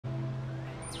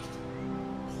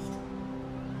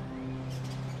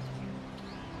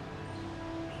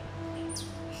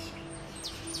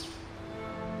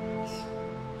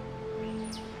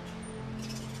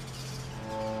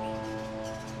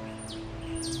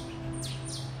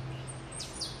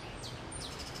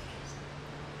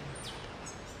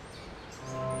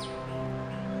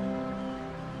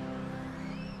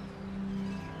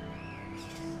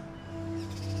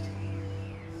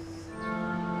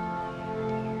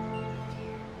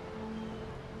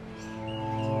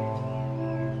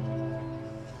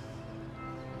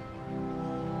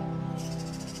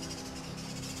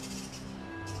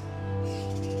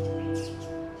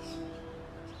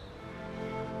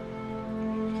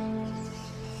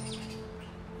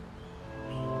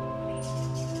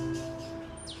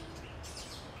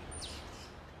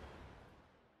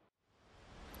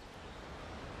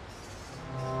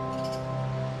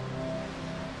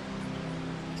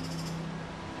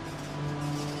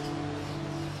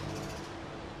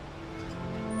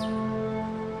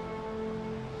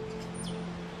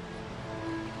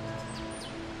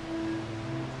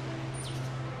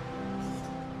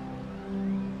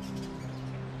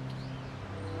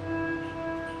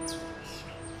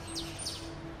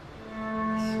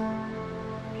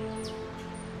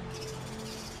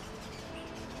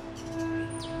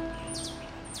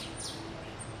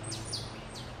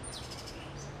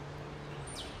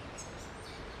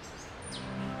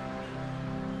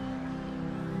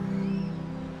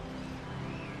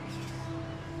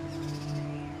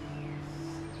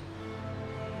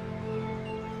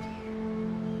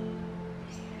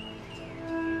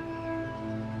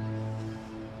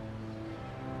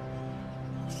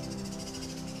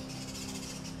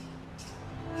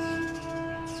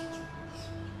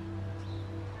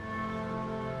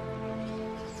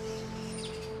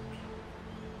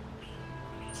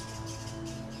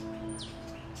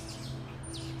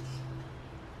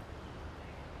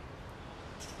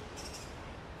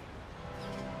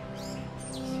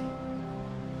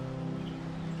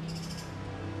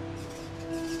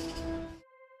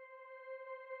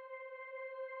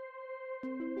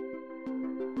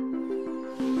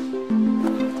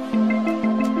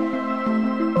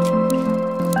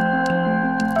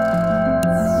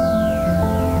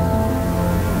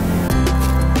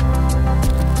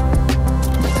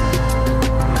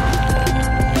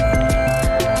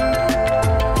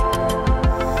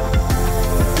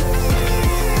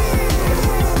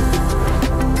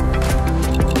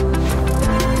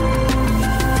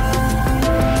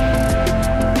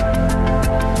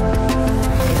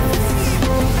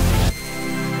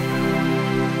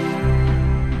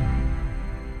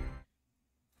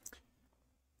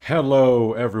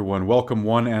Hello, everyone. Welcome,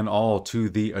 one and all, to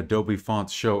the Adobe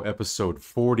Fonts Show, episode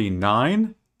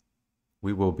 49.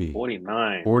 We will be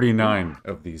 49. Oof. 49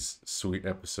 of these sweet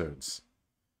episodes.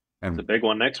 It's a And big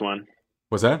one next one.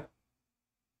 was that?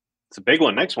 It's a big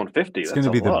one next one. 50. It's going That's to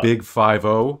a be the lot. big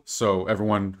 5-0. So,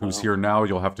 everyone who's Wow. here now,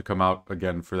 you'll have to come out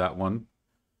again for that one.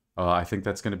 I think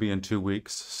that's going to be in 2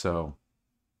 weeks. So,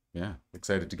 yeah,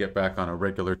 excited to get back on a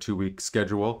regular 2 week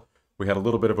schedule. We had a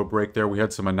little bit of a break there. We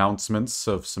had some announcements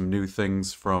of some new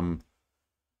things from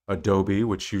Adobe,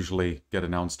 which usually get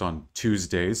announced on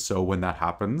Tuesdays. So when that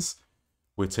happens,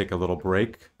 we take a little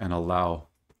break and allow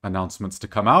announcements to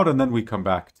come out, and then we come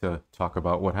back to talk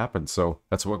about what happened. So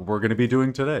that's what we're going to be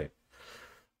doing today.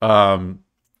 Um,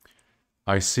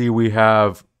 I see we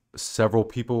have several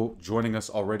people joining us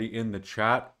already in the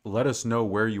chat. Let us know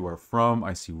where you are from.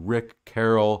 I see Rick,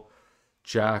 Carol,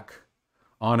 Jack,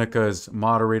 Annika is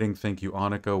moderating. Thank you,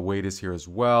 Annika. Wade is here as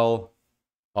well.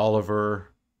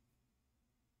 Oliver,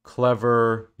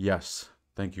 Clever, yes.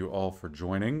 Thank you all for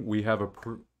joining. We have a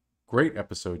great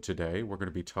episode today. We're going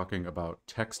to be talking about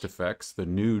text effects, the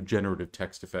new generative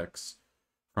text effects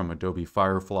from Adobe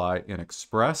Firefly in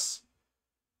Express.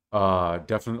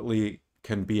 Definitely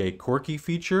can be a quirky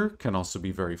feature, can also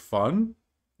be very fun,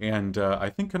 and I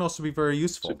think can also be very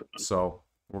useful. Super fun. So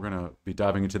we're going to be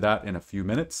diving into that in a few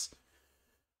minutes.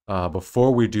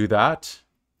 Before we do that,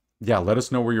 yeah, let us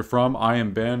know where you're from. I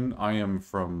am Ben. I am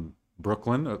from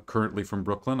Brooklyn, currently from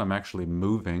Brooklyn. I'm actually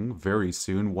moving very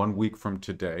soon, 1 week from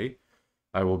today.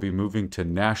 I will be moving to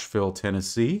Nashville,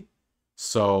 Tennessee.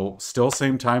 So, still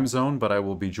same time zone, but I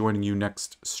will be joining you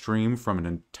next stream from an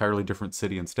entirely different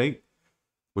city and state,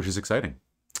 which is exciting.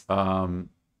 Um,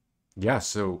 yeah,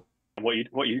 so And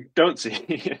what you don't see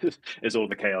is all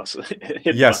the chaos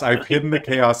hidden yes, I've hidden behind.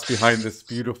 the chaos behind this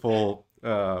beautiful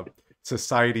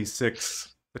Society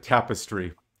 6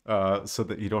 tapestry so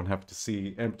that you don't have to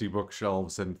see empty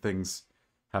bookshelves and things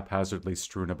haphazardly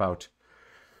strewn about.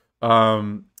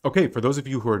 Okay, for those of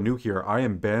you who are new here, I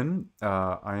am Ben.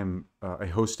 I am a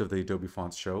host of the Adobe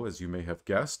Fonts Show, as you may have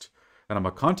guessed, and I'm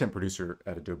a content producer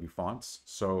at Adobe Fonts.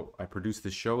 So I produce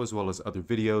this show as well as other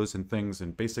videos and things,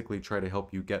 and basically try to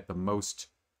help you get the most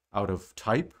out of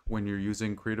type when you're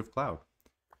using Creative Cloud.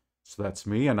 So that's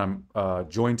me, and I'm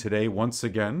joined today once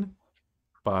again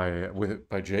by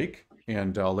Jake,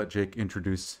 and I'll let Jake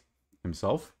introduce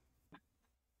himself.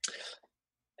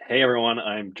 Hey everyone,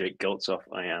 I'm Jake Giltsoff.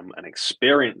 I am an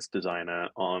experienced designer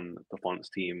on the fonts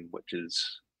team, which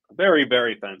is a very,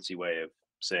 very fancy way of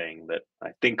saying that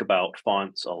I think about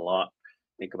fonts a lot,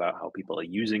 think about how people are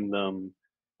using them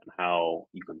and how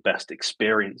you can best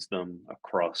experience them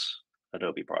across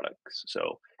Adobe products.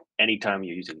 So anytime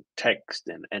you're using text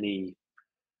in any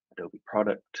Adobe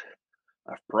product,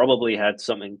 I've probably had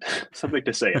something something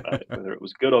to say about it, whether it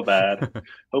was good or bad.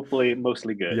 Hopefully,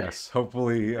 mostly good. Yes,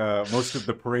 hopefully most of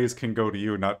the praise can go to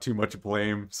you, not too much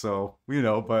blame. So,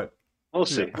 but We'll yeah.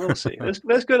 see. We'll see.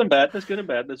 There's good and bad. There's good and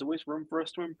bad. There's always room for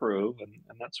us to improve, and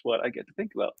that's what I get to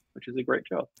think about, which is a great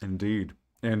job. Indeed.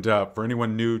 And for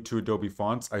anyone new to Adobe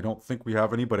Fonts, I don't think we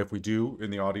have any, but if we do in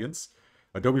the audience,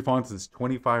 Adobe Fonts is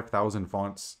 25,000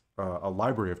 fonts, a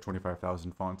library of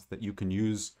 25,000 fonts that you can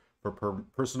use for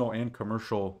personal and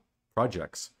commercial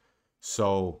projects.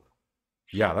 So,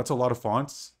 yeah, that's a lot of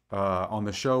fonts. On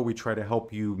the show, we try to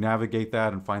help you navigate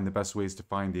that and find the best ways to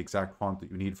find the exact font that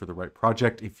you need for the right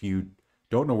project. If you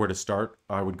don't know where to start,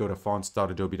 I would go to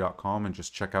fonts.adobe.com and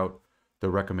just check out the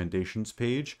recommendations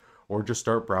page, or just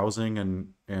start browsing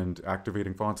and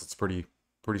activating fonts. It's pretty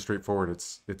straightforward.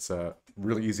 It's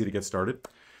really easy to get started.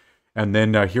 And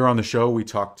then here on the show, we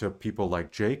talk to people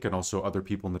like Jake and also other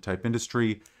people in the type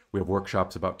industry. We have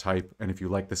workshops about type, and if you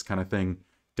like this kind of thing,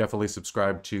 definitely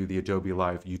subscribe to the Adobe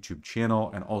Live YouTube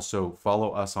channel, and also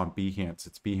follow us on Behance.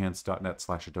 It's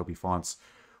behance.net/Adobe Fonts.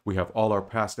 We have all our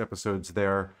past episodes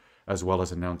there, as well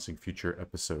as announcing future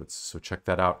episodes. So check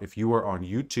that out. If you are on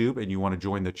YouTube and you want to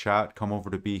join the chat, come over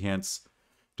to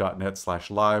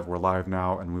behance.net/live. We're live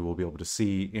now, and we will be able to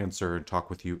see, answer, and talk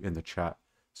with you in the chat.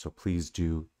 So please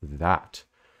do that.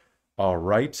 All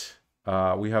right.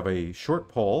 We have a short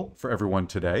poll for everyone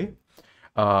today.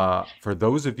 For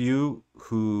those of you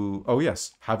who, oh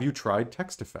yes, have you tried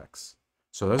text effects?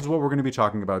 So this is what we're going to be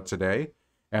talking about today.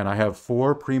 And I have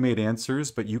 4 pre-made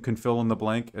answers, but you can fill in the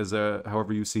blank as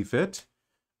however you see fit.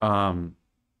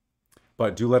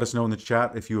 But do let us know in the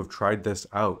chat if you have tried this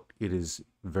out. It is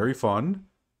very fun.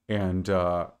 And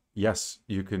yes,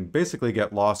 you can basically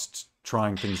get lost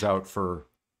trying things out for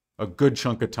a good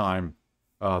chunk of time.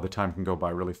 The time can go by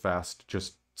really fast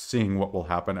just seeing what will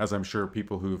happen, as I'm sure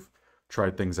people who've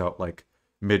tried things out like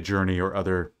Midjourney or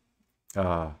other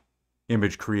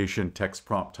image creation, text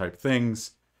prompt type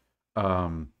things.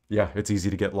 Yeah, it's easy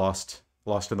to get lost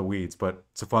in the weeds, but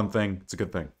it's a fun thing. It's a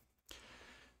good thing.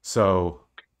 So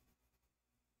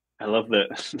I love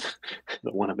that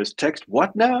that one of his text.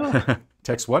 What now?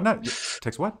 text what not?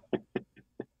 Text what?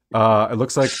 It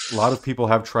looks like a lot of people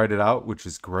have tried it out, which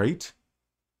is great.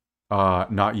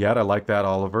 Not yet. I like that,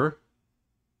 Oliver.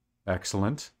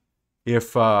 Excellent.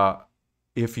 If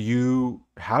you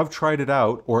have tried it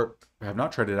out or have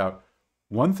not tried it out,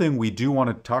 one thing we do want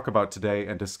to talk about today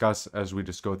and discuss as we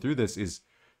just go through this is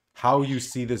how you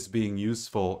see this being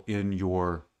useful in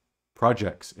your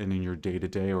projects and in your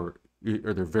day-to-day, or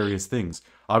there various things.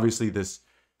 Obviously, this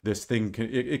thing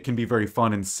it can be very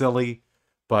fun and silly,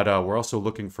 but we're also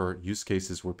looking for use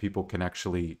cases where people can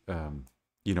actually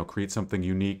create something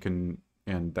unique and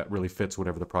that really fits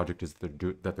whatever the project is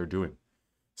that they're doing.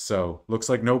 So looks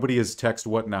like nobody has text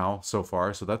what now so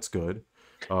far, so that's good.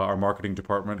 Our marketing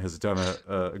department has done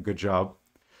a good job.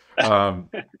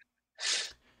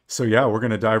 So yeah, we're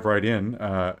going to dive right in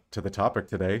to the topic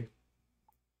today.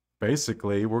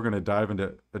 Basically, we're going to dive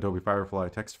into Adobe Firefly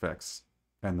text effects,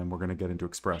 and then we're going to get into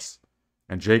Express.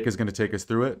 And Jake is going to take us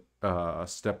through it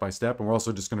step by step, and we're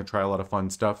also just going to try a lot of fun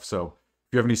stuff. So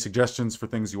if you have any suggestions for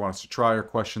things you want us to try or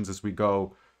questions as we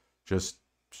go, just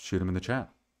shoot them in the chat.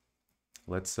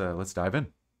 Let's dive in.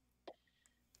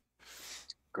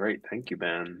 Great, thank you,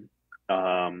 Ben.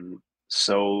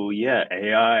 So yeah,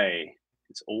 AI,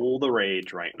 it's all the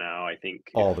rage right now. I think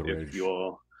if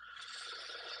you're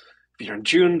in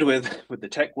tuned with the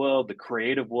tech world, the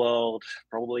creative world,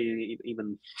 probably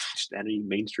even just any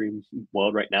mainstream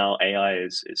world right now, AI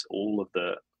is all of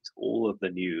the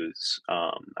news.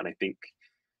 And I think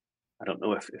I don't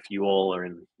know if you all are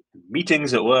in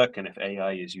meetings at work and if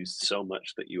AI is used so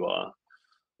much that you are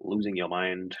losing your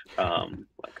mind,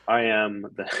 like I am.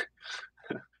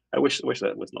 I wish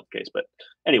that was not the case, but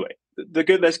anyway,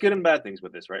 there's good and bad things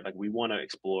with this, right? Like we want to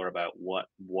explore about what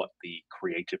the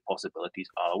creative possibilities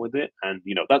are with it, and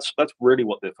that's really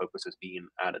what the focus has been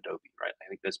at Adobe, right? I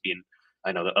think there's been,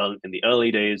 I know that in the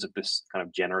early days of this kind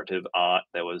of generative art,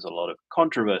 there was a lot of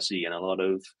controversy and a lot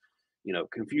of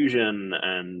confusion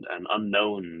and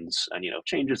unknowns, and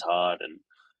change is hard, and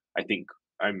I think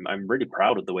I'm really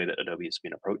proud of the way that Adobe has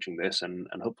been approaching this, and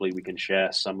hopefully we can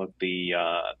share some of the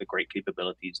great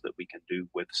capabilities that we can do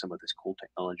with some of this cool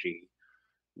technology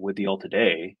with you all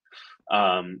today.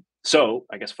 So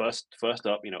I guess first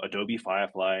up, Adobe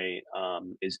Firefly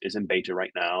is in beta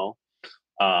right now,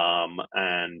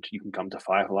 and you can come to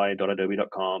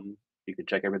firefly.adobe.com. You can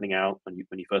check everything out. When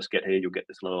you first get here, you'll get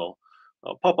this little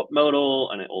pop-up modal,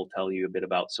 and it will tell you a bit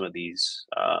about some of these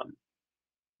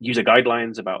user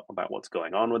guidelines about what's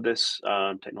going on with this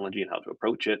technology and how to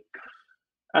approach it.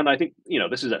 And I think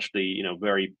this is actually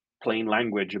very plain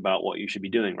language about what you should be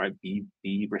doing, right?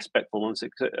 Be respectful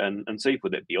and safe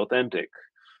with it. Be authentic.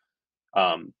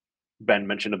 Ben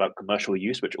mentioned about commercial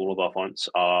use, which all of our fonts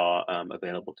are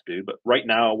available to do. But right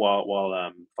now,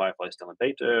 while Firefly is still in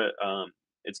beta,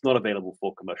 it's not available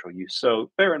for commercial use. So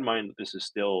bear in mind that this is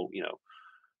still,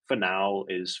 for now,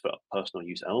 is for personal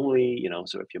use only.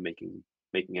 So if you're making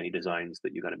any designs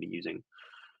that you're going to be using,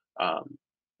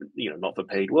 not for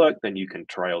paid work, then you can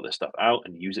try all this stuff out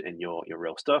and use it in your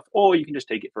real stuff, or you can just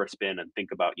take it for a spin and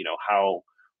think about, how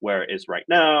where it is right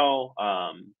now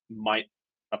might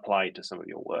apply to some of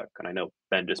your work. And I know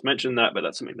Ben just mentioned that, but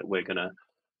that's something that we're going to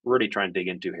really try and dig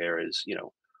into here is,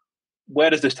 where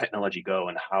does this technology go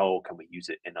and how can we use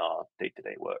it in our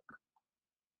day-to-day work?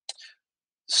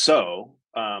 So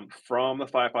from the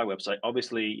Firefly website,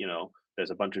 obviously,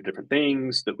 there's a bunch of different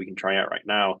things that we can try out right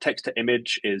now. Text to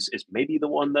image is maybe the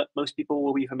one that most people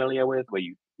will be familiar with, where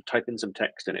you type in some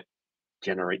text and it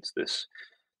generates this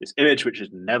image which has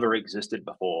never existed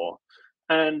before.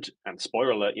 And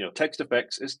spoiler alert, text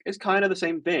effects is kind of the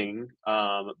same thing,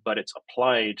 but it's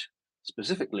applied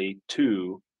specifically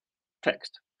to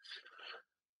text.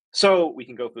 So we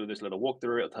can go through this little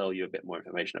walkthrough. It'll tell you a bit more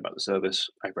information about the service.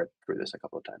 I've read through this a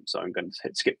couple of times, so I'm going to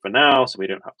hit skip for now, so we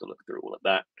don't have to look through all of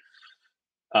that.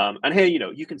 And here,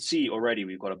 you can see already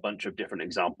we've got a bunch of different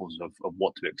examples of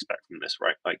what to expect from this,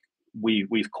 right? Like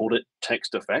we've called it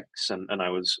text effects, and I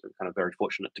was kind of very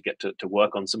fortunate to get to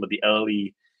work on some of the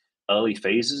early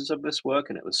phases of this work,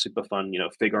 and it was super fun,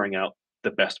 figuring out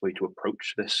the best way to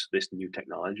approach this new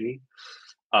technology.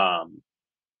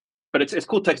 But it's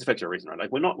called text effects for a reason, right?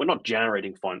 Like we're not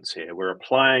generating fonts here. We're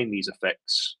applying these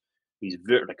effects, these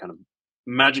kind of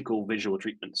magical visual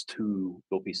treatments to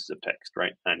your pieces of text,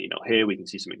 right? And here we can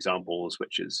see some examples,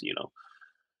 which is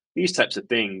these types of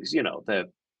things. They're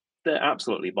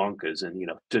absolutely bonkers, and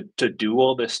to do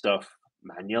all this stuff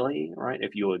manually, right?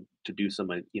 If you were to do some,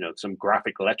 some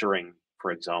graphic lettering,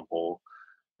 for example,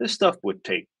 this stuff would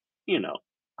take, you know,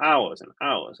 hours and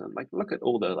hours. And like, look at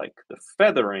all the like the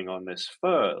feathering on this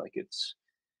fur. Like it's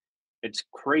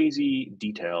crazy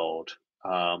detailed.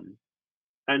 And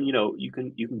you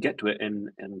can get to it in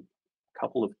a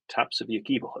couple of taps of your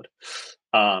keyboard.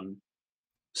 Um,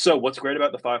 so what's great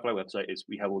about the Firefly website is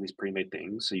we have all these pre-made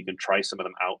things, so you can try some of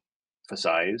them out for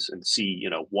size and see,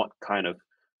 what kind of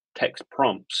text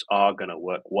prompts are going to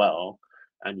work well,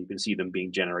 and you can see them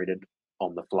being generated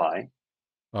on the fly.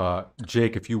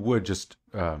 Jake, if you would just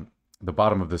the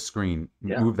bottom of the screen,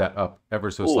 Yeah. move that up ever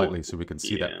so Oh, slightly so we can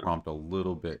see that yeah. prompt a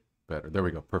little bit better. There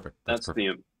we go. Perfect. That's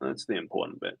perfect. That's the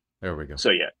important bit. There we go.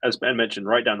 So yeah, as Ben mentioned,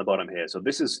 right down the bottom here. So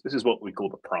this is what we call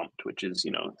the prompt, which is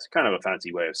it's kind of a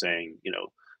fancy way of saying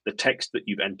the text that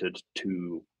you've entered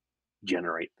to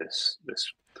generate this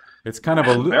It's kind of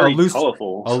a very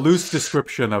colorful, a loose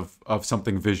description of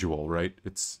something visual, right?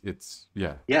 It's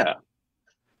yeah. Yeah.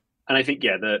 And I think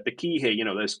the key here,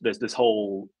 there's this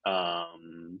whole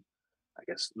I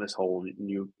guess this whole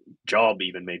new job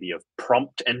even maybe of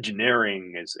prompt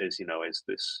engineering is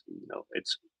this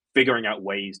it's figuring out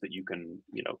ways that you can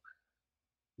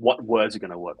what words are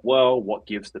going to work well, what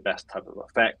gives the best type of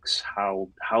effects, how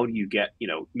do you get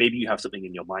maybe you have something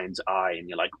in your mind's eye and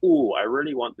you're like, oh, I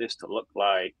really want this to look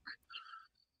like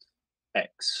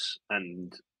X.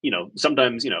 And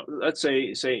sometimes let's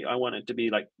say I want it to be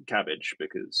like cabbage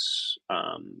because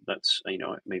that's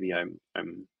maybe I'm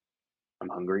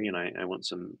hungry and I want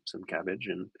some cabbage,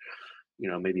 and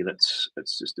maybe let's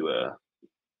just do a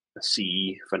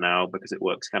C for now because it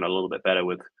works kind of a little bit better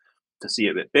with to see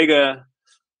it a bit bigger.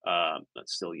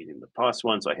 That's still using the past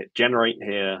one, so I hit generate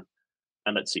here,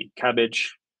 and let's see,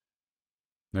 cabbage.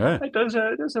 Yeah. It does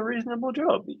a reasonable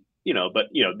job, But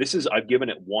this is I've given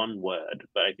it one word,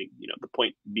 but I think the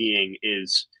point being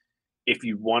is if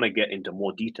you want to get into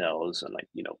more details and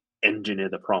engineer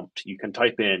the prompt, you can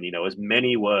type in as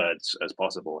many words as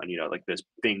possible, and like there's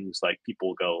things like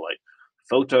people go like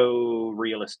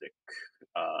photorealistic,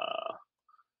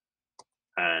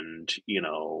 and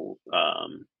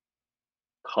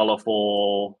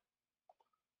colorful,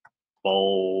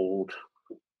 bold,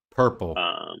 Purple.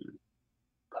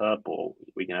 Purple.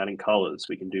 We can add in colors.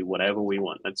 We can do whatever we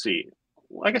want. Let's see.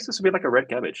 Well, I guess this would be like a red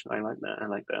cabbage. I like that. I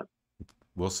like that.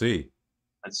 We'll see.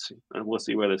 Let's see. And we'll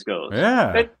see where this goes.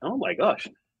 Yeah. Oh my gosh.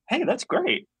 Hey, that's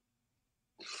great.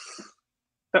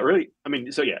 That really, I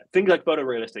mean, so yeah, things like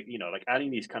photorealistic, like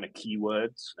adding these kind of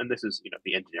keywords, and this is,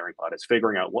 the engineering part is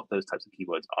figuring out what those types of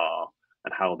keywords are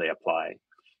and how they apply.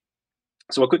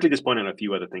 So I'll quickly just point out a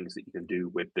few other things that you can do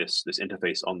with this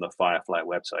interface on the Firefly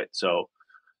website. So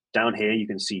down here, you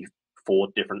can see 4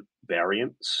 different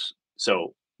variants.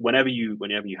 So whenever you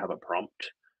have a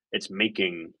prompt, it's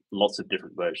making lots of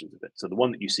different versions of it. So the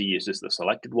one that you see is just the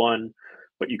selected one,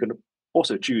 but you can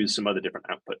also choose some other different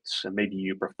outputs. And maybe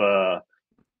you prefer,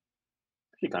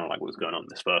 you kind of like what's going on in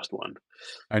this first one.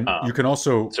 And you can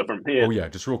also, so from here, oh yeah,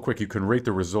 just real quick, you can rate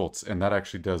the results, and that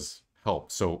actually does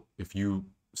help. So if you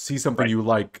see something you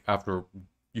like after,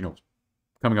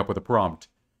 coming up with a prompt,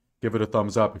 give it a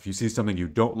thumbs up. If you see something you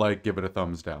don't like, give it a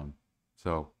thumbs down.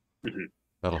 So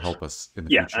that'll help us in the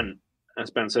future. Yeah, and as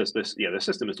Ben says, the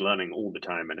system is learning all the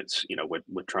time, and it's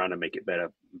we're trying to make it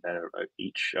better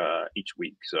each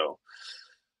week. So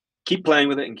keep playing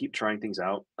with it and keep trying things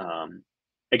out.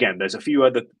 Again, there's a few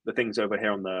other the things over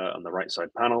here on the right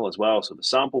side panel as well. So the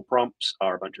sample prompts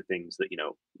are a bunch of things that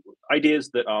ideas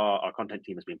that our content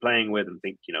team has been playing with and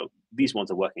think these ones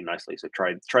are working nicely. So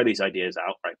try these ideas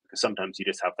out, right? Because sometimes you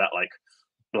just have that like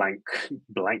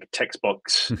blank text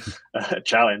box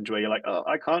challenge where you're like, oh,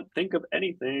 I can't think of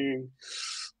anything,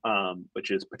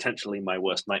 which is potentially my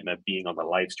worst nightmare being on the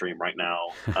live stream right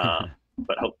now.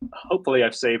 But hopefully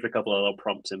I've saved a couple of little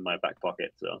prompts in my back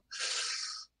pocket. So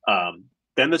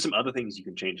then there's some other things you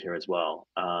can change here as well.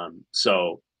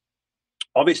 So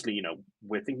obviously,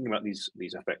 we're thinking about these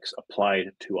effects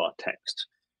applied to our text.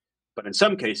 But in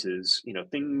some cases,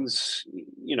 things,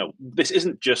 this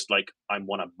isn't just like I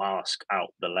want to mask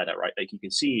out the letter, right? Like you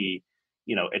can see,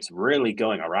 it's really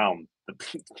going around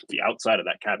the outside of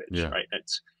that cabbage, right?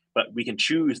 But we can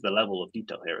choose the level of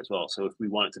detail here as well. So if we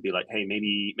want it to be like, hey,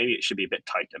 maybe it should be a bit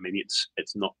tighter. Maybe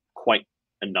it's not quite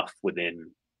enough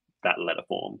within that letter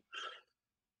form.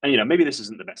 And maybe this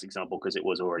isn't the best example because it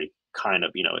was already kind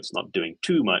of, it's not doing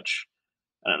too much.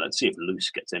 Let's see if loose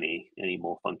gets any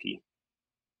more funky.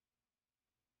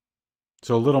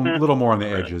 So a little more on the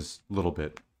edges, a little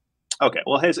bit. Okay,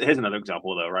 well here's another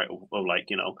example though, right? Of like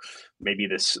maybe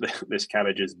this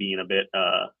cabbage is being a bit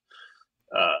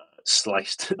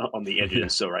sliced on the Yeah.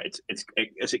 edges. So right,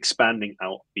 it's expanding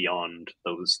out beyond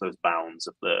those bounds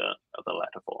of the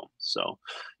letter form. So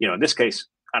in this case,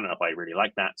 I don't know if I really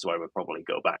like that. So I would probably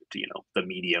go back to the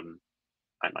medium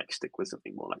and like stick with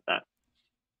something more like that.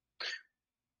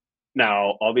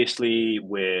 Now, obviously,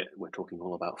 we're talking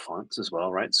all about fonts as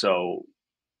well, right? So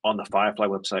on the Firefly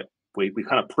website, we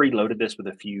kind of preloaded this with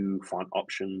a few font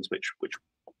options, which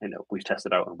we've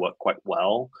tested out and work quite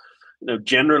well.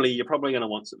 Generally, you're probably going to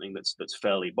want something that's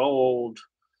fairly bold,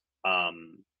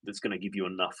 that's going to give you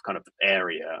enough kind of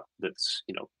area that's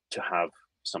to have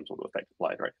some sort of effect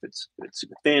applied, right? If it's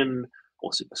super thin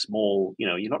or super small,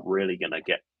 you're not really going to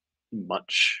get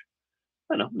much.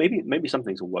 I don't know. Maybe some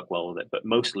things will work well with it, but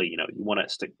mostly, you want to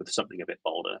stick with something a bit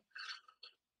bolder.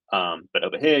 But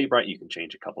over here, right, you can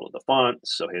change a couple of the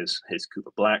fonts. So here's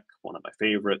Cooper Black, one of my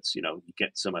favorites. You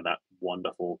get some of that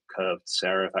wonderful curved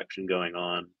serif action going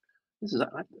on. This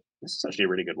is actually a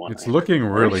really good one. It's looking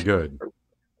really good.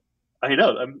 I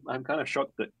know. I'm kind of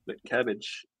shocked that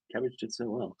Cabbage did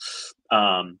so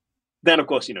well. Then of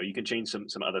course, you can change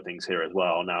some other things here as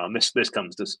well. Now, and this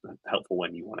comes to helpful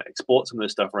when you want to export some of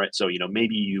this stuff, right? So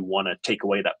maybe you want to take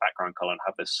away that background color and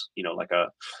have this like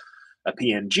a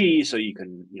PNG, so you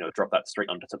can drop that straight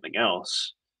onto something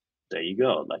else. There you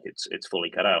go, like it's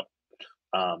fully cut out.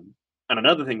 And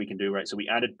another thing we can do, right? So we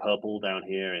added purple down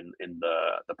here in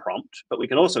the prompt, but we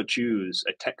can also choose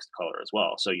a text color as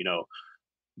well. So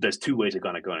there's two ways of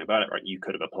kind of going about it, right? You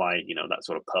could have applied that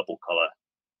sort of purple color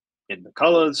in the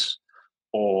colors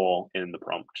or in the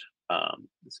prompt.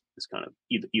 This kind of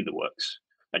either works,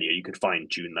 and you could fine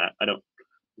tune that. I don't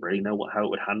really know how it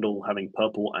would handle having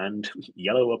purple and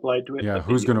yellow applied to it. Yeah,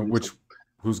 who's gonna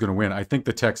win? I think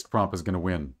the text prompt is gonna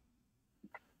win.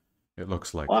 It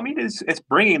looks like. Well, I mean, it's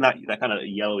bringing that kind of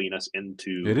yellowiness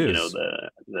into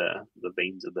the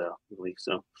veins of the leaf.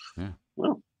 So, yeah.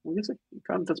 Well, I guess it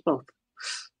kind of does both.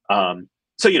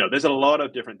 So there's a lot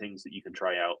of different things that you can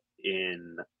try out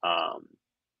in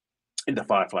the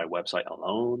Firefly website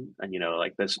alone, and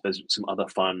like there's some other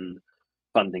fun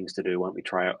things to do. Why don't we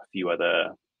try out a few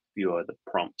other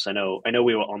prompts? I know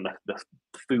we were on the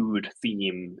food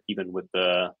theme even with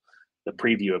the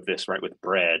preview of this, right, with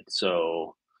bread.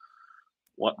 So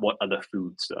what other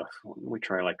food stuff? Why don't we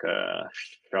try like a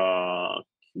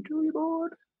charcuterie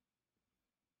board?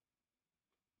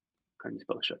 How do you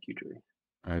spell charcuterie?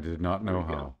 I did not know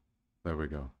how. There we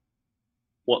go.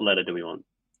 What letter do we want?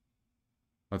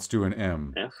 Let's do an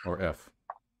M. F or F.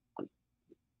 Why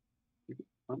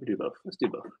don't we do both? Let's do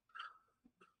both.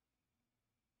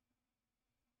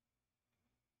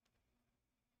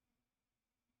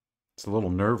 It's a little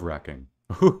nerve-wracking.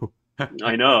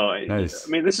 I know. Nice. I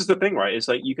mean, this is the thing, right? It's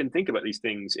like you can think about these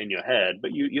things in your head,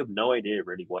 but you have no idea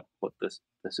really what the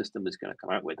system is going to come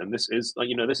out with. And this is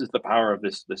this is the power of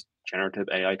this generative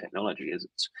AI technology. Is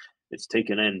it's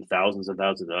taken in thousands and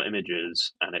thousands of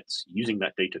images, and it's using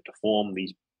that data to form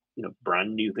these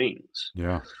brand new things.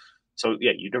 Yeah. So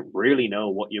yeah, you don't really know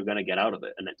what you're going to get out of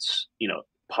it, and it's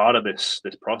part of this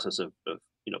process of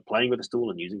playing with this tool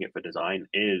and using it for design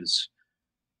is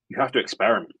you have to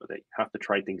experiment with it. You have to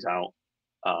try things out,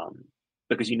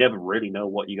 because you never really know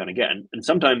what you're going to get. And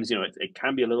sometimes it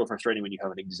can be a little frustrating when you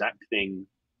have an exact thing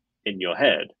in your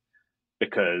head,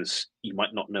 because you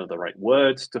might not know the right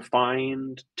words to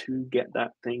find to get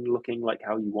that thing looking like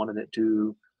how you wanted it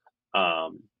to.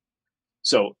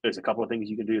 So there's a couple of things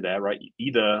you can do there, right?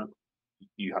 Either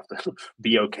you have to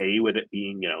be okay with it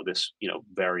being, this,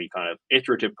 very kind of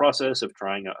iterative process of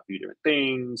trying out a few different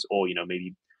things, or,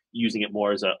 maybe using it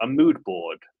more as a mood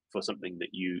board for something that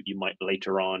you might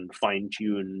later on fine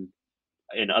tune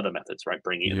in other methods, right?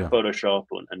 Bringing it into Photoshop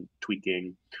and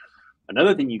tweaking.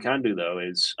 Another thing you can do though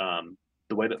is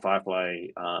the way that Firefly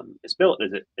is built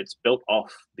is it's built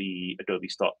off the Adobe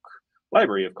stock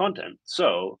library of content.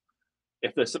 So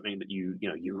if there's something that you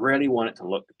really want it to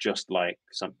look just like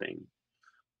something,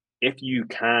 if you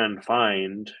can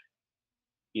find,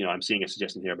 I'm seeing a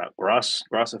suggestion here about grass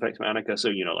effects for Annika.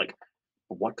 So like,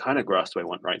 what kind of grass do I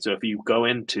want, right? So if you go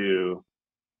into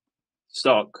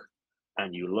stock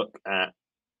and you look at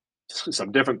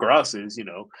some different grasses,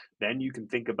 then you can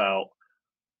think about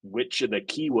which are the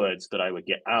keywords that I would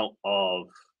get out of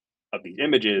these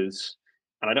images.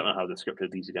 And I don't know how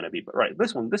descriptive these are going to be, but right,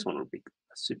 this one would be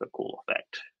a super cool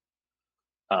effect.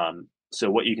 So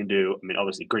what you can do, I mean,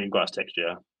 obviously green grass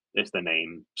texture is the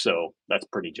name, so that's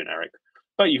pretty generic.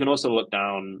 But you can also look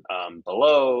down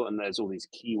below, and there's all these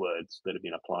keywords that have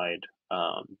been applied.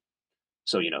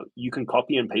 So you can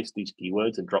copy and paste these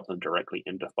keywords and drop them directly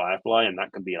into Firefly, and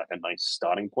that can be like a nice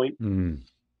starting point.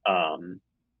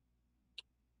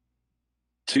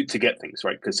 to get things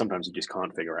right, because sometimes you just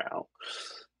can't figure it out.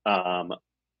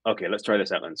 Okay, let's try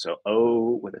this out then. So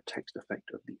O with a text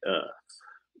effect of the Earth.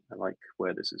 I like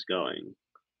where this is going.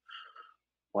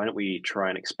 Why don't we try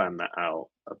and expand that out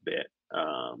a bit?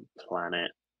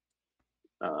 Planet,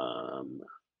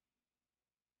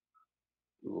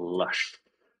 lush,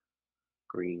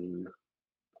 green,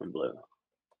 and blue.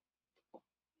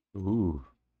 Ooh.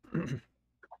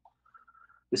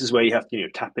 This is where you have to,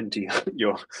 tap into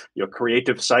your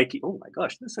creative psyche. Oh my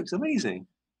gosh, this looks amazing!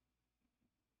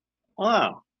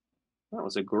 Wow, that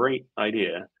was a great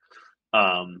idea.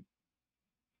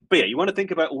 But yeah, you want to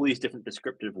think about all these different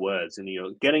descriptive words, and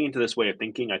getting into this way of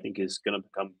thinking, I think, is going to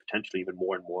become potentially even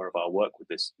more and more of our work with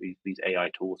these AI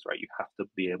tools, right? You have to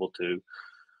be able to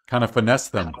Kind of finesse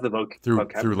them have the through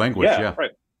vocabulary. language. Yeah, Yeah.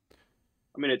 right.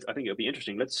 I mean, I think it'll be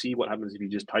interesting. Let's see what happens if you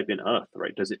just type in Earth,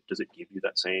 right? Does it give you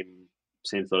that same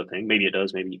sort of thing? Maybe it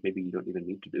does. Maybe you don't even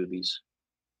need to do these.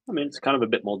 I mean, it's kind of a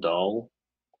bit more dull.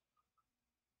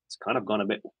 It's kind of gone a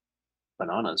bit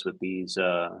bananas with these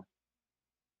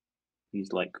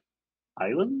like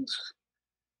islands.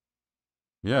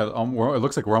 Yeah. It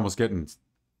looks like we're almost getting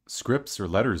scripts or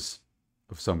letters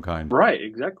of some kind. Right.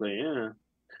 Exactly. Yeah.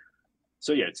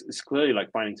 So yeah, it's clearly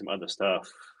like finding some other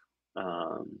stuff.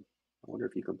 I wonder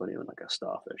if you can put in like a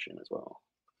starfish in as well.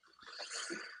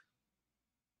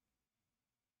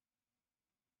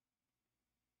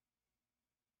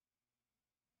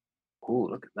 Oh,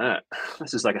 look at that!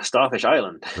 This is like a starfish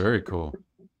island. Very cool.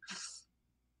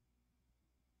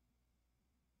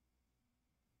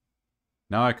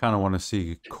 Now I kind of want to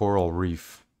see coral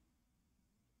reef.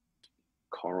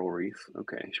 Coral reef.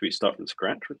 Okay, should we start from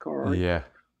scratch with coral reef? Yeah.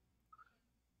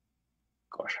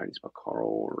 Gosh, how do you spell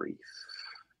coral reef?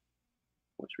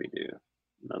 What should we do?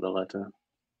 Another letter.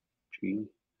 G.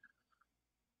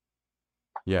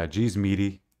 Yeah, G's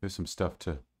meaty. There's some stuff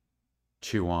to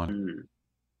chew on.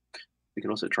 We can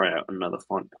also try out another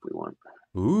font if we want.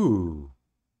 Ooh.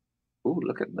 Ooh,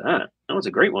 look at that. That was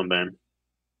a great one, Ben.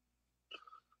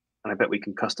 And I bet we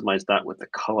can customize that with the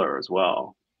color as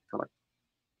well. I feel like,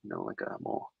 like a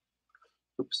more,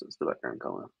 oops, that's the background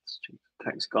color. Let's change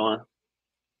the text color.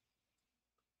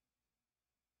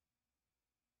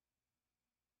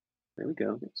 There we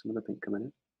go. Get some of the pink coming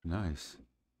in. Nice.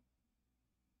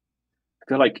 I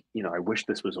feel like, I wish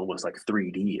this was almost like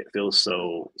 3D. It feels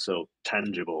so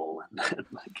tangible and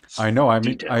like I know. I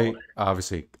mean, detailed.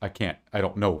 I can't. I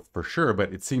don't know for sure,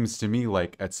 but it seems to me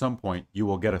like at some point you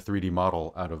will get a 3D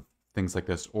model out of things like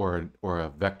this, or a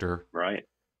vector, Right.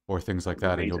 or things like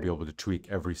that, Amazing. and you'll be able to tweak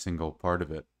every single part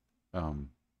of it. How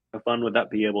fun would that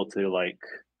be able to like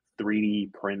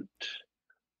 3D print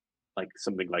like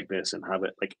something like this and have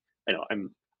it like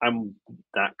I'm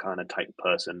that kind of type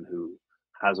person who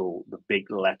has all the big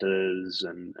letters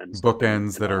and stuff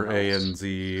bookends in that our are A house. and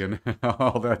Z and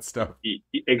all that stuff.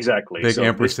 Exactly. Big So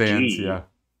this ampersands, G yeah.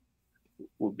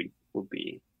 would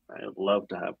be I'd love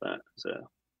to have that as a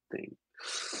thing.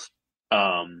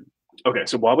 Okay,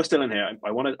 so while we're still in here,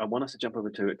 I want us to jump over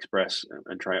to Express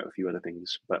and try out a few other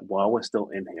things. But while we're still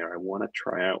in here, I want to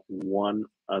try out one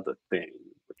other thing,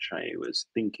 which I was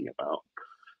thinking about,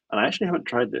 and I actually haven't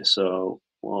tried this, so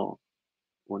we'll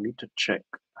need to check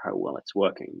how well it's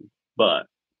working. But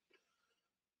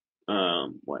why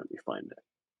don't we find it?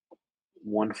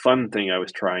 One fun thing I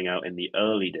was trying out in the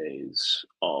early days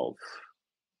of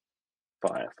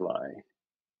Firefly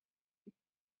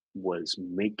was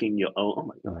making your own. Oh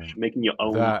my gosh, making your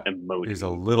own That emoji is a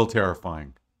little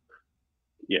terrifying.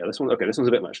 Yeah, this one's okay. This one's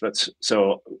a bit much.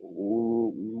 So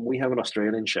we have an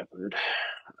Australian Shepherd.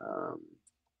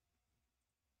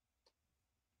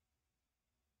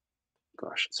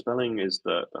 Gosh, spelling is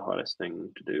the hardest thing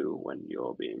to do when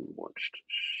you're being watched.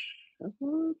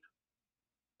 Shepherd? Is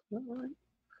that right?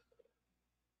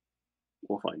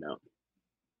 We'll find out.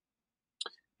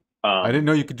 I didn't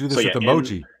know you could do this with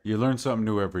emoji. In, you learn something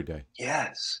new every day.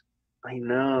 Yes, I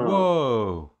know.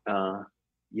 Whoa.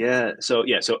 Yeah. So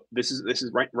this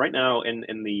is right now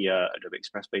in the Adobe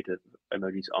Express beta.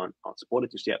 Emojis aren't supported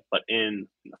just yet, but in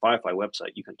the Firefly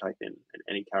website, you can type in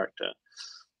any character.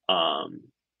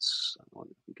 So I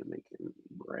wonder if we can make him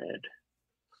red.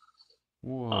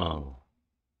 Whoa.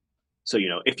 So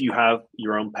if you have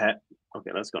your own pet,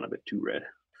 okay, that's gone a bit too red.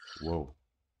 Whoa.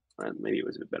 And maybe it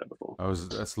was a bit better before.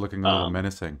 That's looking a little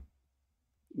menacing.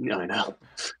 Yeah, I know.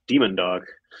 Demon dog.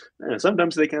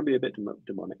 Sometimes they can be a bit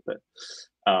demonic, but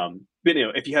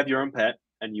if you have your own pet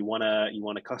and you wanna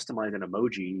customize an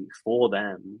emoji for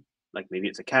them, like maybe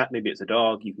it's a cat, maybe it's a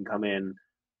dog, you can come in.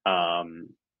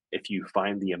 If you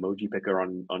find the emoji picker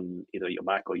on either your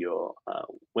Mac or your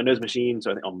Windows machine, so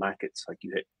I think on Mac it's like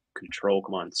you hit Control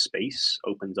Command Space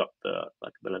opens up the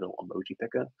little emoji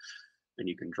picker, and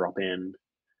you can drop in.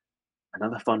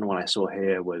 Another fun one I saw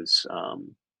here was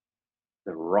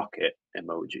the rocket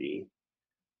emoji.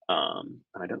 And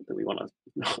I don't think we want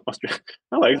to.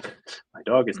 Hello, my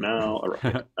dog is now a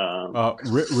rocket.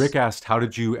 Rick asked, how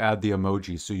did you add the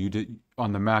emoji? So you did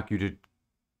on the Mac, you did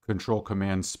Control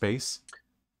Command Space?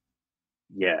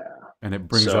 Yeah. And it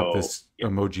brings up this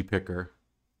emoji picker.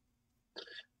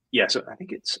 Yeah, so I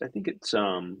think it's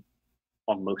on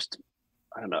most,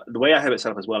 I don't know. The way I have it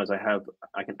set up as well is I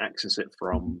can access it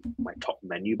from my top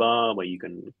menu bar where you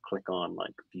can click on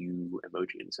like view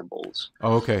emoji and symbols.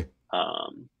 Oh, okay.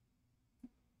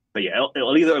 But yeah,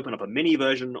 it'll either open up a mini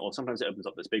version or sometimes it opens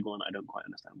up this big one. I don't quite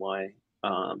understand why.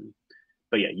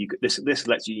 But yeah, this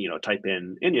lets you type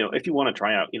in, and if you want to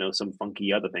try out some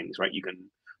funky other things, right? You can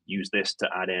use this to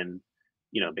add in,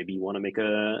 maybe you want to make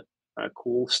a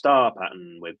cool star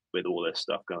pattern with all this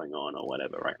stuff going on or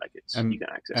whatever, right? Like you can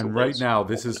access. And right now,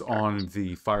 this is on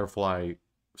the Firefly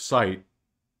site,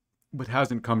 but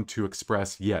hasn't come to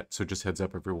Express yet. So just heads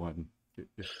up, everyone,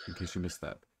 in case you missed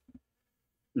that.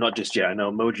 Not just yet. I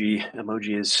know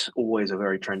emoji is always a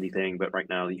very trendy thing, but right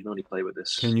now you can only play with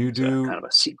this. Can you do kind of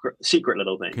a secret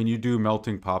little thing? Can you do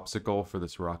melting popsicle for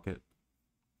this rocket?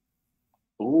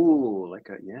 Ooh,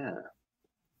 yeah.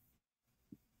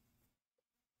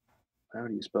 How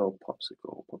do you spell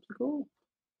popsicle? Popsicle?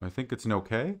 I think it's an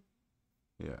okay.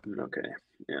 Yeah. Okay.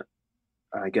 Yeah.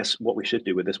 I guess what we should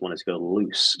do with this one is go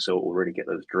loose, so it will really get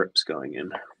those drips going in.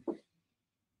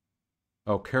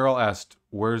 Oh, Carol asked,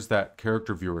 where's that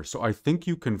character viewer? So I think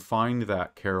you can find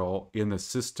that, Carol, in the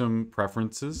system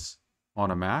preferences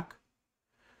on a Mac.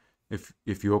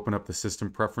 If you open up the system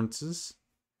preferences,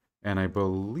 and I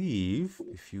believe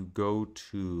if you go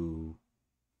to,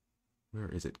 where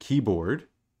is it? Keyboard.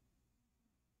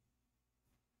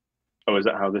 Oh, is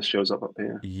that how this shows up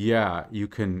here? Yeah, you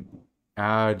can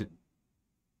add,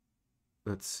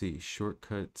 let's see,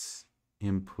 shortcuts,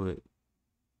 input.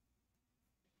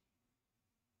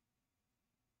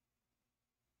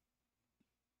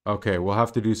 Okay, we'll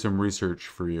have to do some research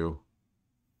for you.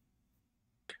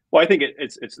 Well, I think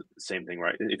it's the same thing,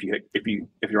 right? If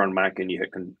you're on Mac and you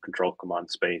hit Control Command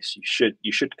Space, you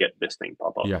should get this thing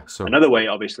pop up. Yeah. So another way,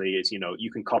 obviously, is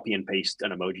you can copy and paste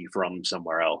an emoji from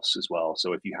somewhere else as well.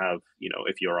 So if you have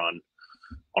if you're on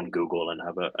Google and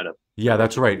have a yeah,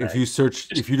 that's right. If you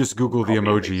just Google the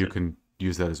emoji, you can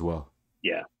use that as well.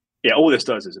 Yeah. All this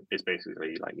does is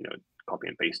basically copy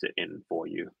and paste it in for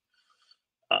you.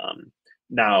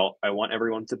 Now I want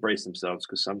everyone to brace themselves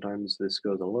because sometimes this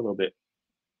goes a little bit.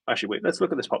 Actually, wait, let's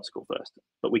look at this popsicle first.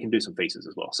 But we can do some faces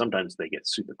as well. Sometimes they get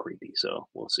super creepy, so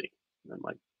we'll see. That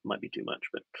might be too much,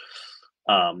 but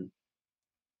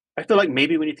I feel like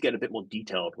maybe we need to get a bit more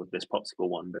detailed with this popsicle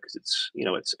one because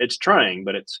it's trying,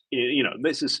 but it's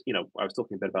this is I was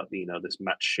talking a bit about the this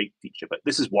match shape feature, but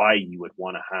this is why you would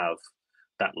want to have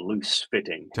that loose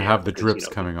fitting to have the drips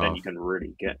coming off. Then you can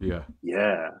really get yeah.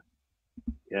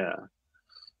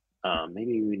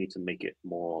 Maybe we need to make it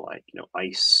more like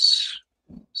ice,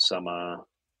 summer,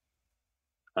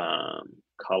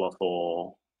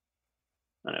 colorful.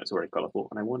 I know it's already colorful,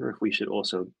 and I wonder if we should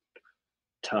also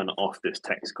turn off this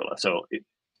text color. So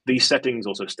these settings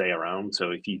also stay around.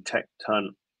 So if you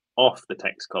turn off the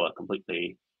text color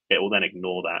completely, it will then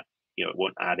ignore that. It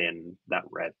won't add in that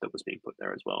red that was being put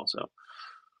there as well. So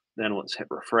then let's hit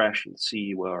refresh and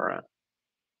see where we're at.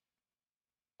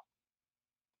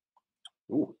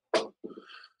 Ooh.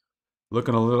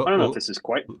 Looking a little. I don't know if this is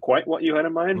quite what you had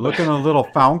in mind. Looking a little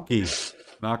funky.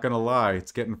 Not gonna lie,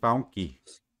 it's getting funky.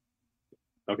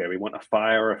 Okay, we want a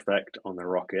fire effect on the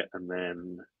rocket, and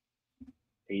then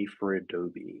A for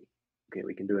Adobe. Okay,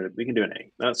 we can do it. We can do an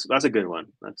A. That's a good one.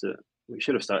 We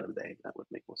should have started with A. That would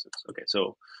make more sense. Okay,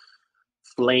 so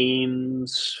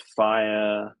flames,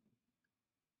 fire,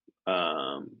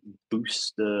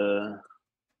 booster,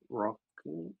 rocket.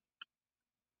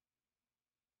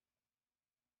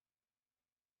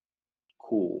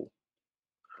 Cool.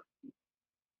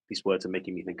 These words are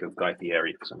making me think of Guy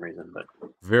Fieri for some reason, but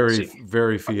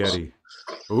very Fieri.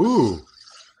 Ooh,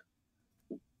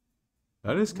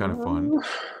 that is kind of fun.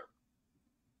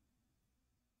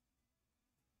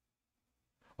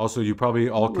 Also, you probably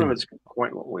all can. It's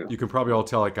quite what we. You can probably all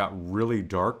tell it got really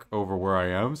dark over where I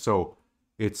am, so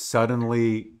it's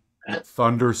suddenly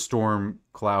thunderstorm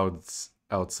clouds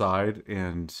outside,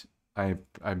 and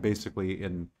I'm basically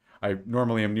in. I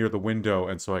normally am near the window,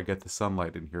 and so I get the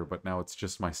sunlight in here, but now it's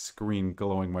just my screen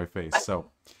glowing my face,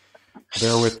 so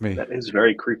bear with me. That is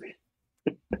very creepy.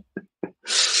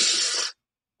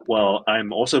 Well,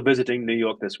 I'm also visiting New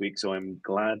York this week, so I'm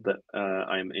glad that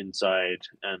I'm inside.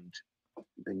 And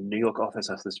the New York office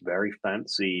has this very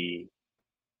fancy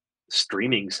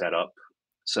streaming setup,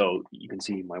 so you can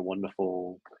see my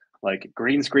wonderful like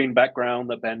green screen background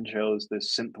that Ben chose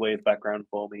this synthwave background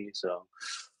for me. So,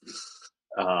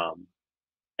 um,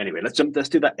 anyway, let's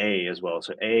do that A as well.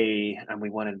 So A, and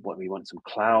we wanted some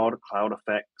cloud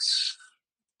effects.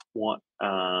 What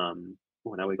oh,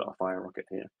 now we got a fire rocket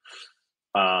here.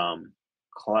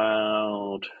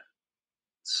 Cloud,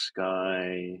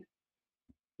 sky,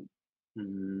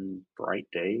 bright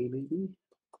day maybe.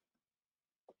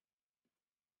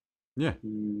 Yeah,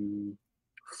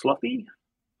 Fluffy.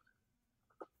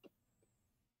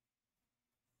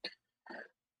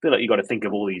 Feel like you got to think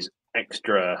of all these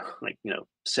extra, like,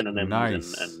 synonyms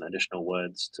nice. and additional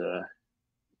words to.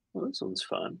 Well, this one's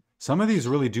fun. Some of these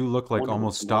really do look I like wonder what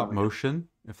almost some more stop we have. motion,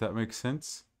 if that makes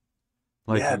sense.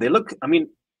 Like, Yeah, they look. I mean,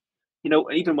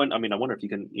 even when I wonder if you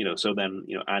can, so then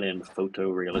add in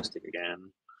photorealistic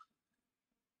again.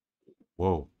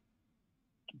 whoa,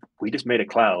 We just made a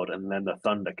cloud, and then the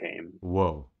thunder came.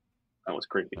 whoa. That was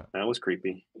creepy. Uh, That was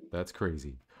creepy. That's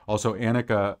crazy. Also,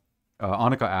 Annika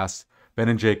asks, Ben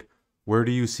and Jake, where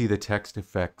do you see the text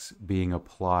effects being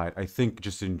applied? I think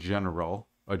just in general,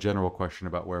 a general question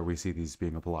about where we see these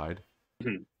being applied.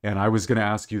 Mhm. And I was going to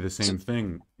ask you the So, same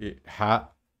thing.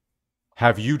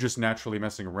 Have you just naturally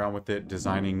messing around with it,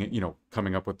 designing it,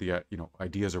 coming up with the,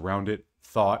 ideas around it,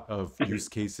 thought of use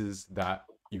cases that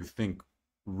you think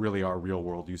really are real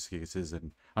world use cases?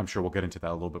 And I'm sure we'll get into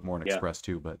that a little bit more in yeah, Express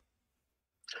too, but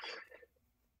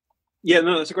yeah,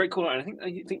 no, that's a great call. And I think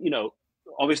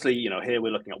obviously, here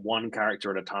we're looking at one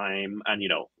character at a time, and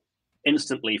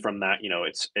instantly from that,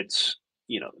 it's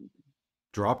you know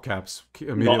drop caps not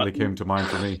immediately came to mind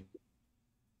for me.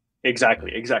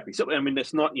 exactly, exactly. So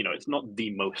it's not it's not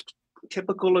the most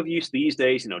typical of use these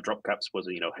days. Drop caps was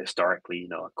historically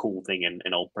a cool thing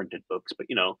in old printed books, but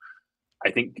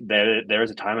I think there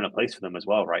is a time and a place for them as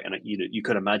well, right? And you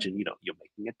could imagine you're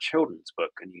making a children's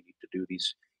book and you need to do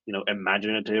these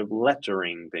imaginative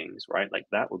lettering things, right? Like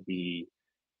that would be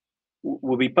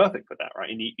perfect for that, right?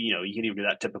 And you can even do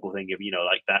that typical thing of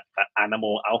like that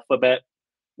animal alphabet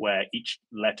where each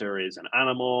letter is an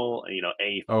animal,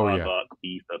 A for Oh yeah. aardvark,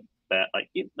 B for bear,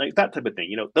 like that type of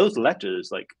thing. Those letters,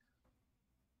 like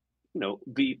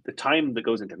the time that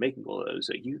goes into making all of those,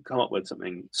 like, you come up with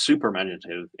something super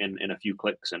imaginative in a few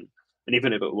clicks, and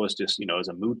even if it was just as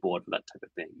a mood board for that type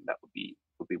of thing, that would be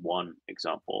one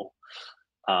example.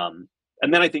 Um,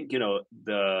 and then I think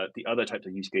the other types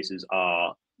of use cases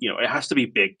are it has to be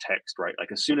big text, right?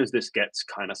 Like as soon as this gets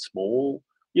kind of small,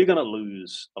 you're going to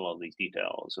lose a lot of these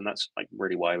details, and that's like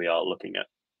really why we are looking at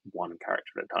one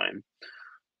character at a time.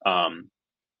 Um,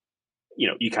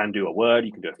 you can do a word,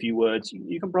 you can do a few words,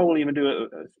 you can probably even do a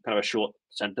kind of a short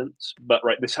sentence. But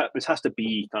right, this has to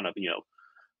be kind of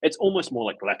it's almost more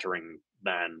like lettering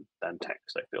than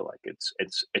text. I feel like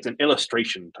it's an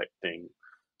illustration type thing.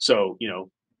 So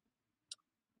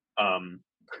um,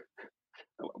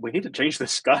 we need to change the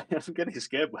sky. I'm getting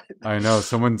scared by I know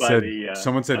by the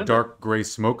someone said thunder. dark gray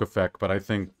smoke effect, but I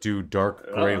think do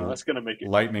dark gray That's gonna make it.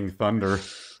 lightning thunder.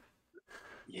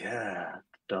 Yeah,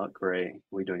 dark gray. Are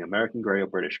we doing American gray or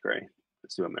British gray?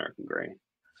 Let's do American gray.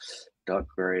 Dark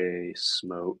gray,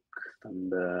 smoke,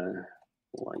 thunder,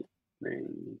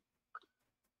 lightning,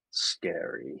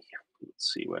 scary.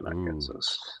 Let's see where that gets Ooh,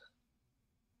 us.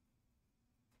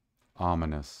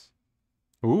 ominous.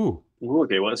 Ooh, Ooh,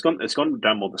 okay, well it's gone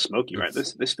down more the smoky, right?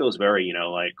 it's This feels very,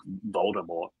 like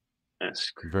Voldemort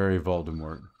esque. very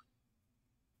Voldemort.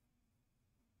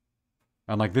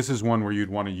 And like this is one where you'd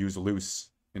want to use loose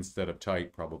instead of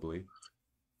tight, probably,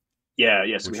 Yeah,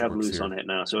 yes, we which have works loose on here. it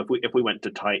now. So if we went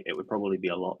to tight, it would probably be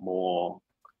a lot more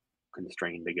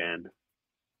constrained again,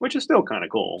 which is still kind of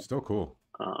cool. Still cool.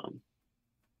 Um,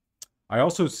 I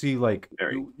also see like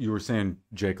very you were saying,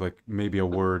 Jake, like maybe a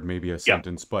word, maybe a yeah,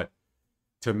 sentence, but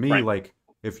to me, right. like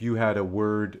if you had a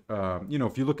word,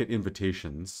 if you look at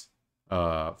invitations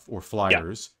or Yeah,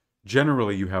 flyers,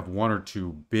 generally you have one or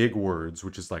two big words,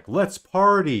 which is like "let's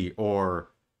party"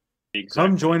 or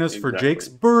 "come join exactly, us for Jake's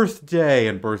exactly, birthday,"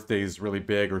 and birthday is really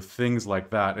big, or things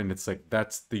like that. And it's like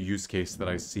that's the use case that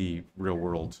I see real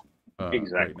world right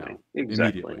exactly, now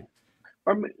exactly. immediately.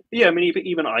 Yeah, I mean,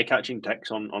 even eye-catching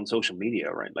text on social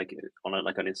media, right? Like on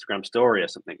like an Instagram story or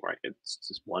something, right? It's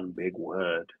just one big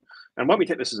word. And why don't we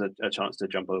take this as a chance to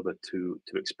jump over to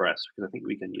Express, because I think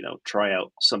we can, try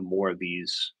out some more of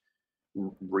these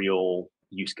real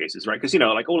use cases, right? Because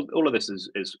like all of this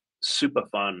is super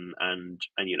fun, and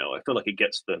I feel like it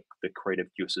gets the creative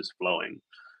juices flowing.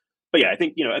 but yeah, I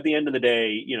think, at the end of the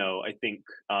day, I think,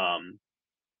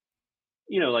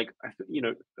 like,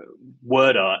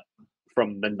 word art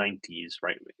from the 90s,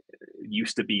 right? It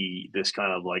used to be this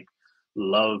kind of like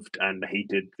loved and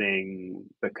hated thing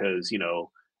because,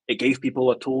 it gave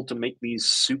people a tool to make these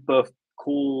super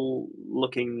cool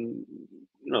looking,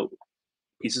 you know,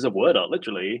 pieces of word art,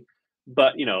 literally.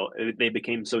 But, they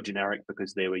became so generic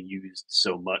because they were used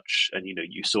so much. And,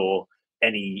 you saw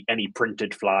any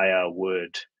printed flyer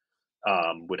would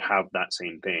have that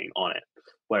same thing on it.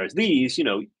 Whereas these,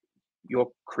 your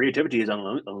creativity is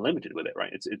unlimited with it,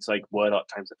 right? It's like word art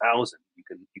times 1,000.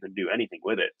 You can do anything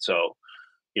with it. So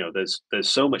there's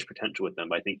so much potential with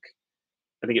them. I think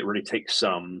it really takes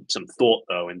some thought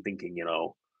though in thinking,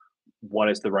 what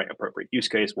is the right appropriate use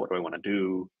case? What do I want to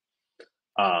do?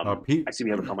 I Pete, see we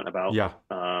have a comment about yeah.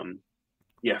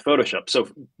 yeah, Photoshop. So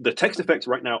the text effects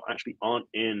right now actually aren't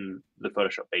in the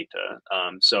Photoshop beta.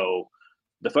 So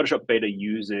the Photoshop beta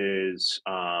uses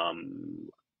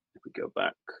if we go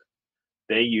back,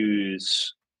 they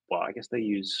use well, I guess they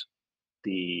use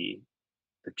the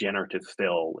generative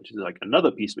fill, which is like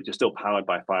another piece which is still powered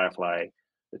by Firefly.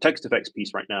 The text effects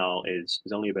piece right now is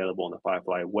only available on the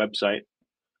Firefly website.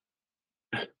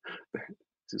 This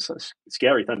is such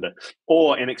scary thunder,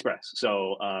 or in Express.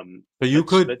 So So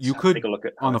let's take a look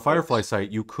at how on the it Firefly works. site,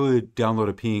 you could download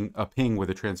a ping with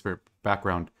a transparent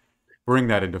background, bring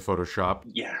that into Photoshop.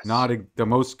 Yes, Not the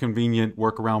most convenient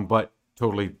workaround, but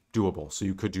totally doable. So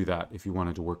you could do that if you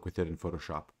wanted to work with it in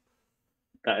Photoshop.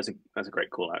 that's a great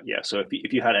call out. Yeah. So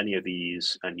if you had any of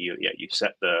these and you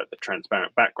set the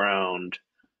transparent background,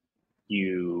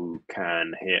 you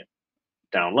can hit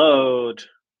download,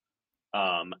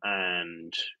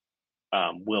 and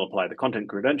we'll apply the content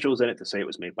credentials in it to say it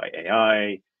was made by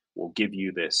AI. We'll give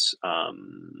you this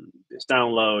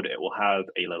download. It will have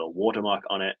a little watermark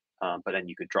on it, but then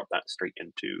you could drop that straight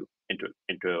into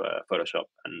Photoshop,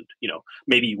 and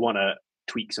maybe you want to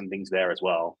tweak some things there as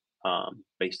well,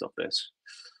 based off this.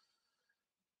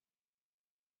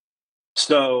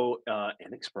 So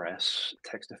in Express,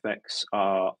 text effects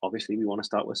are obviously we want to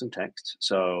start with some text.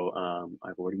 So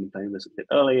I've already been playing this a bit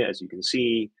earlier, as you can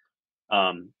see.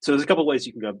 So there's a couple of ways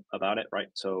you can go about it, right?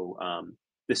 So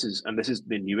this is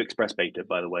the new Express beta,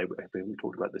 by the way. We haven't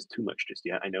talked about this too much just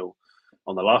yet. I know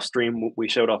on the last stream we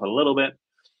showed off a little bit,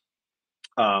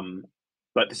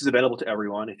 but this is available to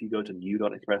everyone. If you go to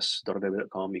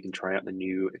new.express.adobe.com, you can try out the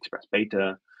new Express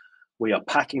beta. We are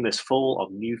packing this full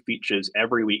of new features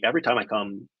every week. Every time I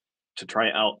come to try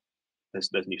it out, there's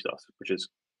new stuff, which is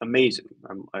amazing.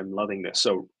 I'm loving this.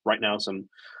 So right now,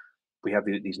 we have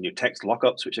these new text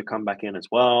lockups, which have come back in as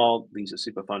well. These are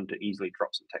super fun to easily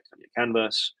drop some text on your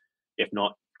canvas. If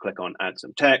not, click on add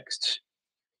some text.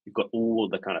 You've got all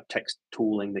the kind of text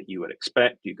tooling that you would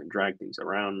expect. You can drag things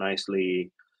around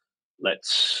nicely.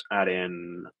 Let's add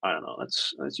in, I don't know,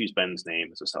 let's use Ben's name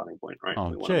as a starting point, right? Oh,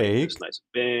 We want to make this Jake. nice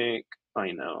and big.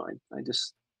 I know, I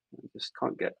just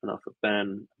can't get enough of Ben.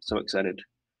 I'm so excited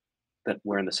that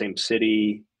we're in the same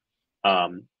city.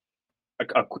 Um,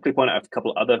 I'll quickly point out a couple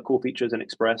of other cool features in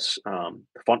Express. The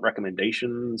font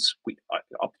recommendations.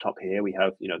 Up top here we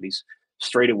have these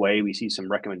straight away. We see some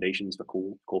recommendations for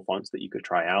cool fonts that you could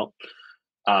try out.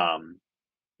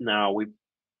 Now we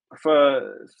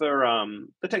for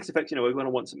the text effects. We're going to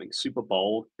want something super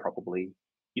bold. Probably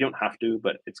you don't have to,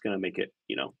 but it's going to make it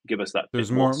give us that bit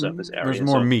There's more more. surface There's area.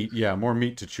 more So meat. Yeah, more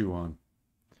meat to chew on.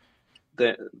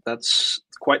 that's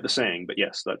quite the saying, but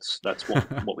yes, that's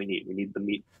what we need. We need the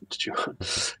meat to chew on.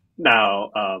 Now,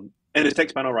 in the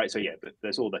text panel, right? So yeah,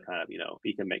 there's all the kind of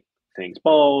you can make things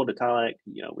bold, italic.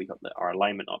 We got our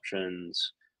alignment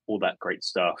options, all that great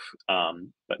stuff.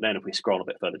 But then if we scroll a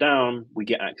bit further down, we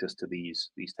get access to these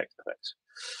text effects.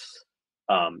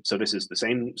 So this is the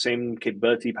same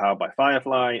capability powered by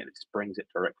Firefly, and it just brings it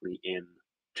directly in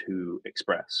to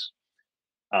Express.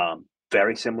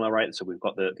 Very similar, right? So we've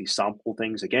got these sample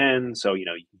things again. So you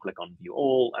can click on view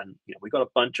all, and we've got a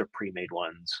bunch of pre-made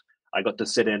ones. I got to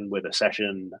sit in with a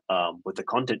session with the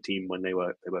content team when they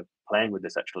were playing with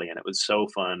this actually, and it was so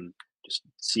fun just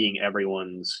seeing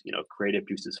everyone's creative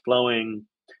juices flowing.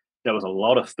 There was a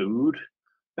lot of food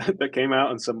that came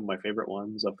out, and some of my favorite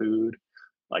ones are food,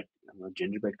 like I don't know,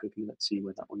 gingerbread cookie. Let's see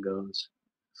where that one goes.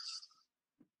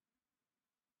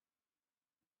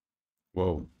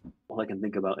 Whoa. All I can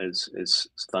think about is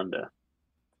thunder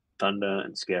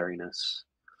and scariness.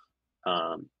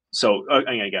 So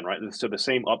again, right? So the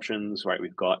same options, right?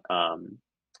 We've got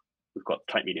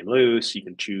tight, medium, loose. You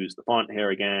can choose the font here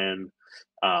again,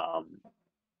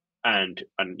 and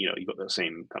you've got the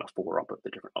same kind of four up of the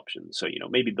different options. So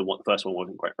maybe the first one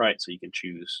wasn't quite right, so you can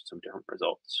choose some different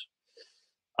results.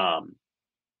 Um,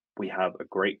 we have a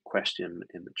great question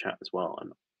in the chat as well.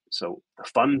 And so the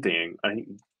fun thing, I think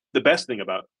the best thing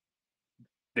about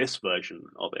this version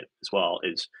of it as well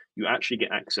is you actually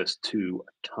get access to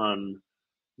a ton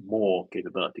more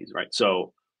capabilities, right?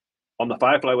 So on the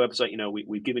Firefly website,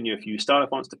 we've given you a few starter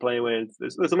fonts to play with.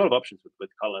 There's a lot of options with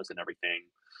colors and everything.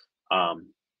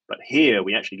 But here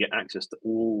we actually get access to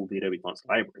all the Adobe Fonts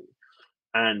library.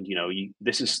 And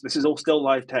this is all still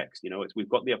live text. We've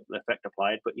got the effect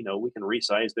applied, but we can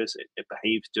resize this. It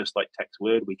behaves just like text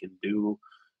would. We can do,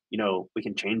 we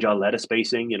can change our letter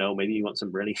spacing. Maybe you want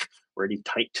some really really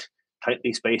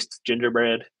tightly spaced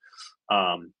gingerbread.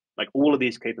 Like all of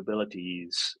these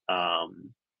capabilities are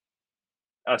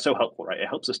so helpful, right? It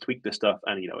helps us tweak this stuff,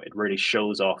 and it really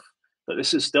shows off that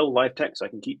this is still live text. I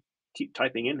can keep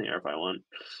typing in here if I want.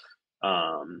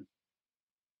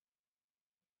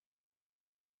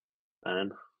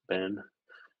 And then,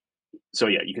 so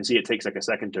yeah, you can see it takes like a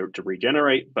second to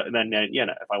regenerate, but then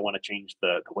if I want to change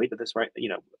the weight of this, right,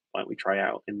 why don't we try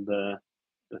out in the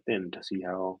thin to see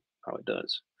how it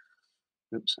does.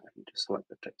 Oops, I can just select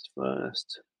the text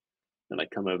first. Then I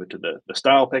come over to the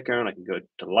style picker and I can go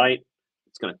to light.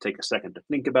 It's going to take a second to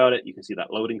think about it. You can see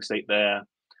that loading state there.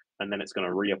 And then it's going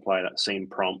to reapply that same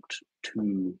prompt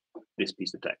to this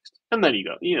piece of text. And then you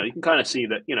go, you can kind of see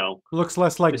that, Looks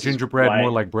less like gingerbread,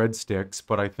 more like breadsticks,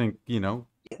 but I think,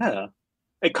 yeah,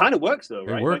 it kind of works though,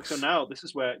 it right? works. Like, so now this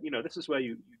is where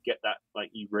you get that, like,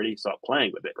 you really start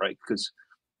playing with it, right? Because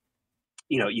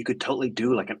you could totally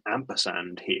do like an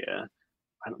ampersand here.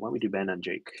 Why don't we do Ben and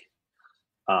Jake?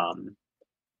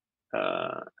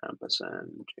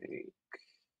 Ampersand Jake.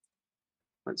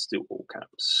 Let's do all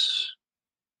caps.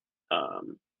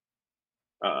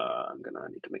 I'm gonna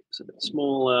need to make this a bit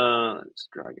smaller. Let's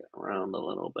drag it around a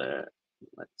little bit.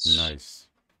 Nice.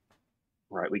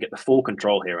 Right, we get the full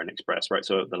control here in Express, right?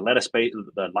 So the letter space,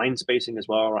 the line spacing as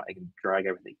well, right? I can drag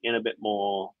everything in a bit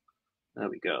more. There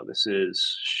we go. This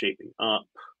is shaping up.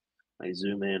 I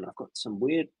zoom in. I've got some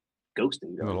weird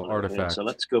ghosting going Little on artifact. here. So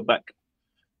let's go back.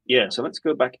 Yeah, so let's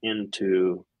go back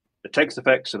into the text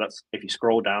effects. So that's, if you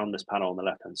scroll down this panel on the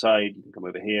left-hand side, you can come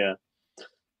over here.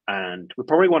 And we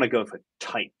probably want to go for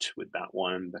tight with that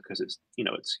one because it's,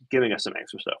 it's giving us some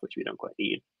extra stuff, which we don't quite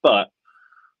need. But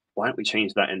why don't we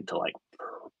change that into like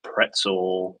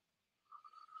pretzel,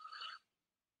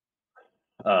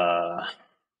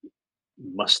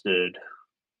 mustard,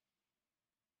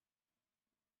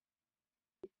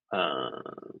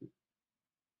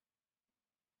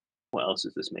 what else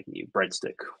is this making you?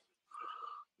 Breadstick.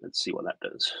 Let's see what that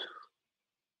does.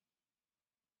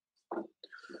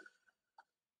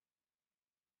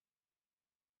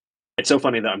 It's so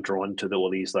funny that I'm drawn to all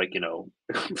these, like,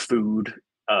 food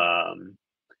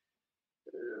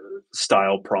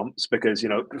style prompts, because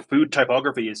food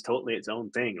typography is totally its own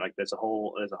thing. Like there's a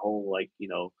whole like,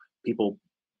 people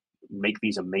make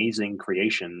these amazing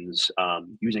creations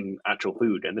using actual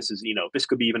food, and this is, this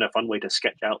could be even a fun way to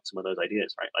sketch out some of those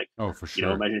ideas, right? Like, oh, for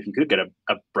sure. Imagine if you could get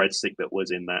a breadstick that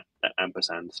was in that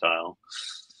ampersand style.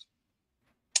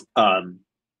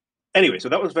 Anyway, so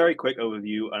that was a very quick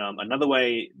overview. Another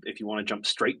way, if you want to jump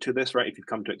straight to this, right, if you've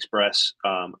come to Express, so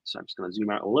I'm just going to zoom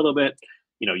out a little bit.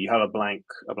 You have a blank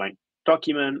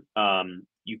document.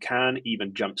 You can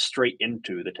even jump straight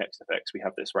into the text effects. We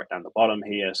have this right down the bottom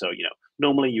here. So,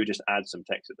 normally you just add some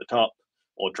text at the top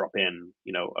or drop in,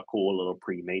 a cool little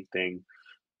pre-made thing.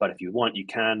 But if you want, you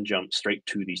can jump straight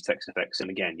to these text effects. And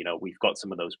again, we've got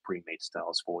some of those pre-made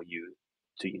styles for you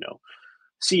to,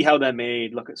 see how they're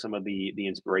made, look at some of the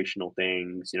inspirational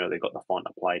things. They've got the font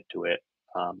applied to it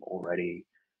already.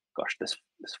 Gosh, this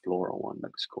floral one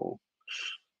looks cool.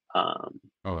 Oh,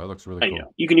 that looks really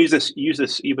cool. You can use this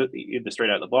either straight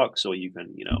out of the box, or you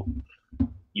can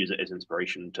use it as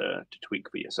inspiration to tweak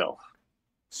for yourself.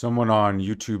 Someone on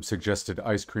YouTube suggested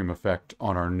ice cream effect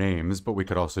on our names, but we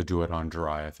could also do it on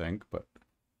dry, I think. But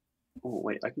oh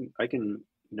wait, I can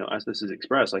as this is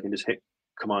Express, I can just hit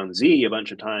Command Z a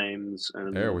bunch of times,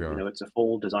 and there we are. It's a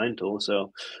full design tool.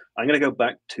 So I'm going to go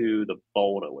back to the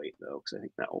bolder weight though, because I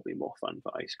think that will be more fun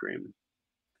for ice cream.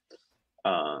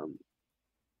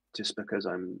 Just because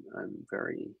I'm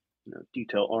very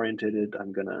detail oriented,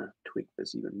 I'm gonna tweak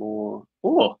this even more.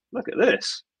 Oh, look at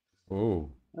this! Oh,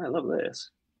 I love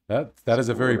this. That is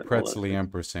a very pretzely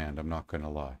ampersand. I'm not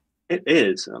gonna lie. It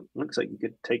is. Looks like you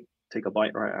could take a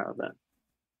bite right out of that.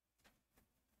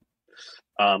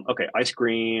 Okay, ice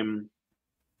cream.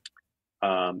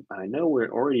 I know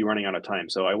we're already running out of time,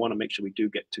 so I want to make sure we do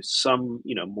get to some,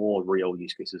 more real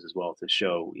use cases as well to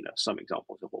show, some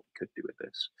examples of what we could do with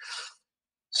this.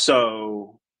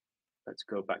 So let's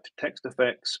go back to text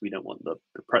effects. We don't want the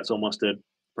pretzel mustard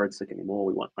breadstick anymore.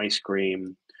 We want ice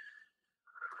cream.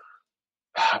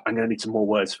 I'm gonna need some more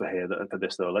words for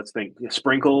this though. Let's think. Yeah,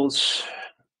 sprinkles,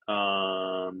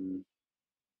 um,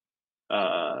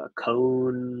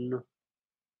 cone,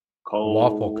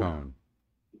 Waffle cold, cone.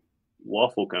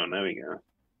 waffle cone. There we go.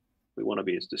 We want to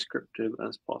be as descriptive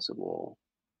as possible.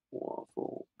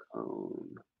 Waffle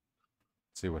cone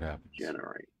See what happens.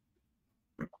 generate.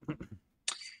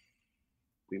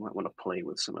 We might want to play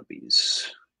with some of these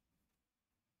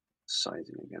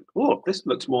sizing again. Oh, this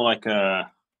looks more like a.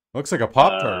 Looks like a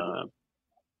Pop-Tart.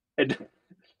 It,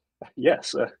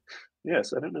 yes,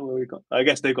 yes. I don't know where we got. I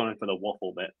guess they've gone in for the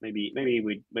waffle bit. Maybe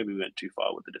we went too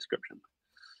far with the description.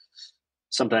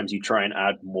 Sometimes you try and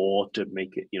add more to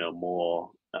make it,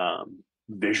 more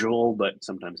visual, but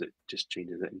sometimes it just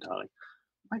changes it entirely.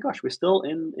 My gosh, we're still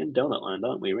in donut land,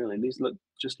 aren't we? Really, these look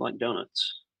just like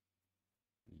donuts.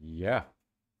 Yeah.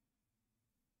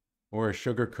 Or a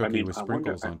sugar I cookie mean, with I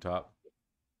wonder, sprinkles on top.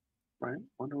 right?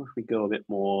 Wonder if we go a bit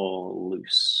more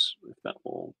loose, if that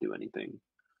will do anything.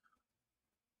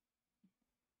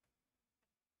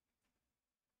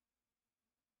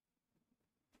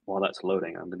 While that's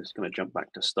loading, I'm just going to jump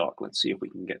back to stock. Let's see if we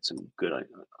can get some good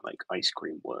like ice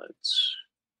cream words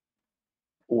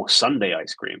or Sunday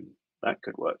ice cream. That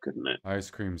could work, couldn't it? Ice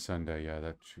cream sundae. Yeah,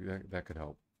 that could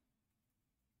help.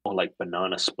 Or like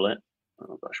banana split.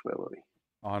 Oh gosh, where were we?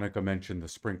 Annika mentioned the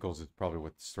sprinkles is probably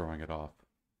what's throwing it off.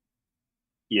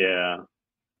 Yeah,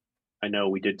 I know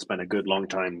we did spend a good long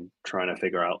time trying to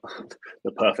figure out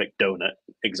the perfect donut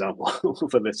example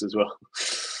for this as well.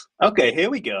 Okay, here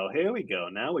we go. Here we go.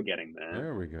 Now we're getting there.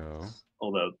 There we go.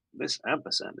 Although this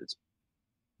ampersand is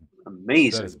That is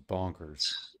amazing.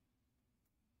 bonkers.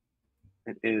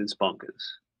 It is bonkers.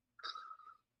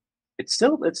 It's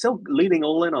still leading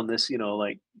all in on this,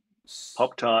 like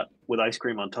Pop Tart with ice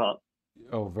cream on top.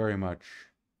 Oh, very much.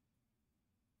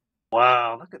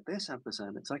 Wow, look at this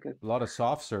ampersand. It's like a A lot of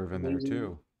soft serve in there amazing.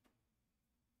 too.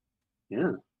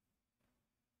 Yeah.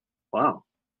 Wow.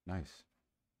 Nice.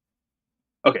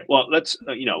 Okay, well, let's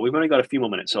we've only got a few more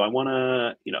minutes, so I want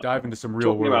to Dive into some real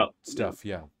talking world about stuff.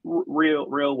 Yeah.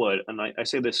 real wood, and I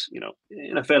say this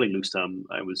in a fairly loose term.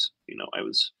 I was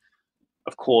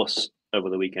of course over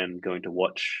the weekend going to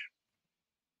watch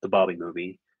the Barbie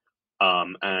movie,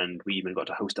 and we even got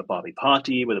to host a Barbie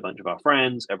party with a bunch of our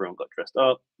friends. Everyone got dressed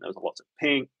up. There was lots of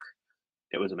pink.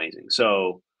 It was amazing.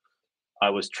 So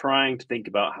I was trying to think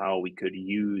about how we could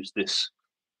use this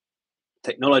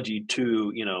technology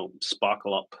to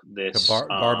sparkle up To this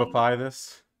barbify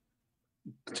this.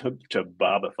 to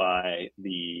barbify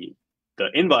the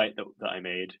invite that I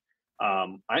made. I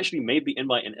actually made the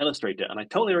invite in Illustrator, and I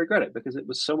totally regret it because it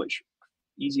was so much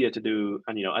easier to do.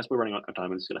 And as we're running out of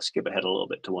time, I'm just going to skip ahead a little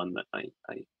bit to one that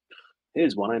I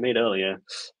here's one I made earlier.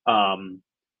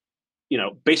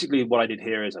 Basically what I did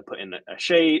here is I put in a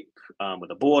shape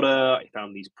with a border. I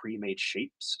found these pre-made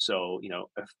shapes. So,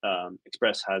 if,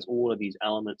 Express has all of these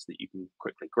elements that you can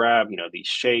quickly grab, these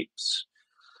shapes.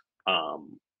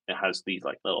 It has these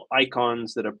like little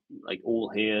icons that are like all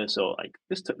here. So like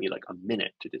this took me like a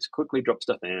minute to just quickly drop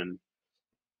stuff in.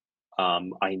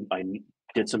 I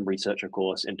did some research, of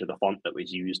course, into the font that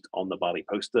was used on the Barbie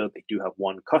poster. They do have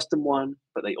one custom one,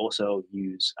 but they also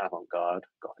use Avant-Garde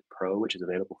Gothic Pro, which is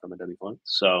available from Adobe Fonts.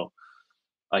 So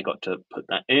I got to put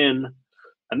that in.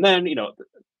 And then,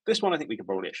 this one I think we could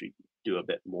probably actually do a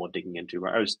bit more digging into.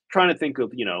 Right? I was trying to think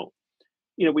of,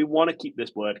 we want to keep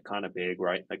this word kind of big,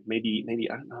 right? Like maybe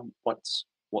I don't know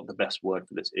what the best word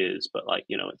for this is, but like,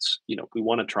 it's we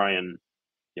want to try and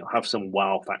have some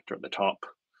wow factor at the top.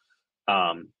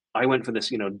 I went for this,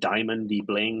 diamondy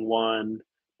bling one,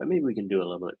 but maybe we can do a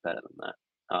little bit better than that.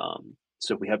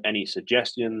 So if we have any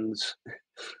suggestions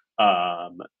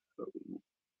um,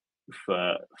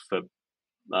 for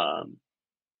um,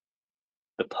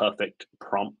 the perfect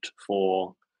prompt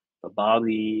for the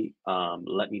Barbie,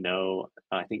 let me know.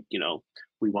 I think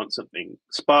we want something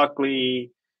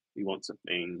sparkly. We want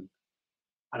something.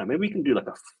 I don't know. Maybe we can do like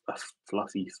a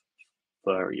fluffy,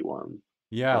 furry one.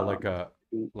 Yeah, Um,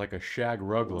 like a shag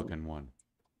rug looking one.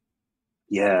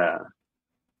 yeah,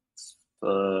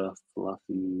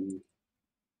 fluffy.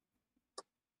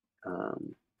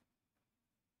 Um,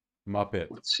 Muppet.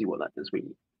 let's see what that is.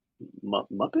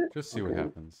 Muppet. Just see what Okay.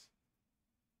 happens.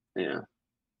 Yeah.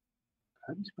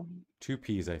 How do you spell it? Two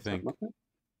P's, I Is that think. Muppet?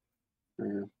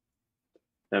 Yeah.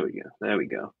 There we go. There we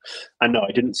go. And no,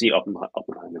 I didn't see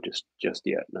Oppenheimer just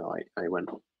yet. No, I went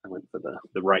for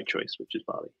the right choice, which is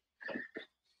Barbie.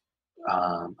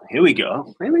 Here we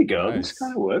go. Here we go. This kind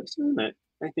Nice. of works, doesn't it?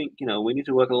 I think we need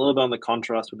to work a little bit on the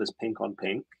contrast with this pink on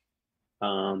pink.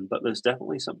 But there's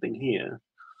definitely something here.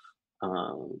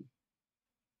 Um,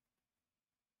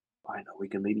 I know we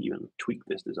can maybe even tweak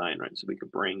this design, right? So we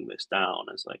could bring this down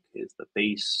as like, here's the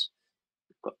base,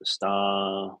 we've got the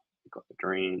star, we've got the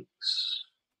drinks.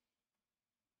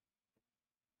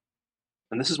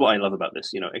 And this is what I love about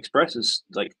this. Express is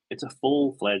like, it's a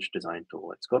full-fledged design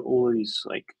tool. It's got all these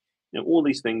like, all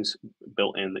these things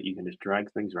built in that you can just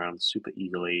drag things around super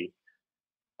easily.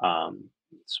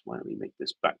 Why don't we make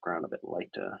this background a bit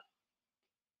lighter?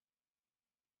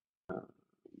 Uh,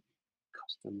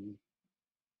 Custom.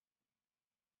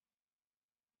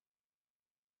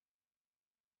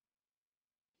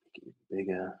 Make it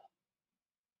bigger.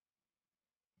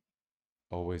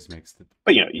 Always makes the.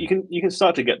 But you can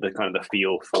start to get the kind of the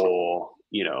feel for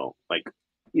like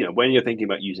when you're thinking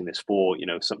about using this for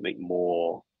something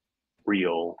more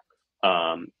real.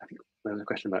 I think there was a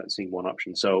question about seeing one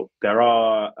option. So there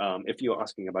are, if you're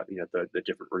asking about the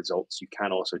different results, you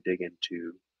can also dig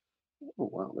into. Oh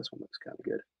wow, this one looks kind of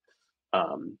good.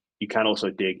 You can also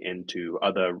dig into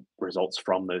other results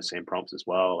from those same prompts as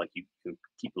well. Like you can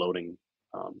keep loading,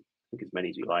 I think as many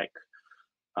as you like.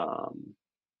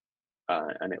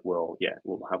 And it will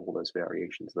have all those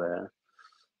variations there.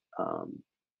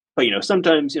 But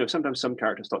sometimes some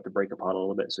characters start to break apart a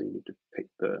little bit, so you need to pick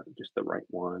just the right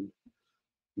one.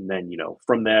 And then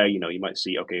from there, you might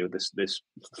see, okay, this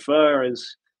fur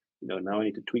is, now I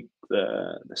need to tweak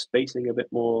the spacing a bit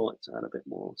more. Let's add a bit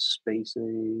more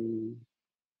spacing.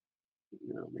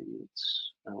 Maybe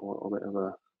it's a little bit of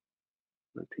a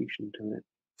rotation to it.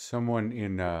 Someone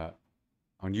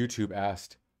on YouTube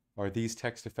asked, are these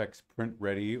text effects print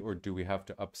ready, or do we have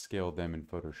to upscale them in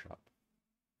Photoshop?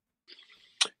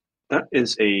 That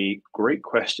is a great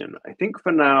question. I think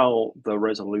for now, the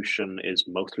resolution is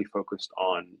mostly focused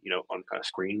on, on kind of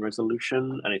screen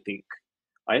resolution. And I think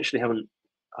I actually haven't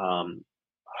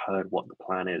heard what the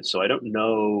plan is. So I don't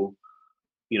know,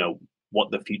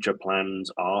 what the future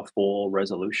plans are for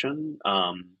resolution.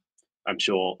 I'm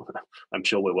sure, I'm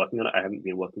sure we're working on it. I haven't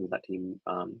been working with that team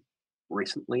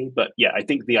recently, but yeah, I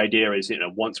think the idea is,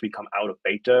 once we come out of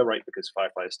beta, right, because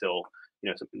Firefly is still,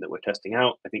 something that we're testing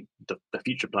out. I think the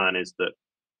future plan is that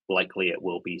likely it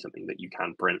will be something that you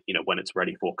can print, when it's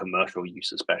ready for commercial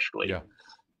use, especially. Yeah.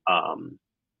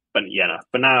 But yeah, no,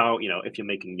 for now, if you're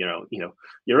making,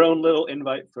 your own little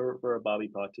invite for a Barbie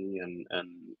party, and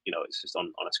it's just on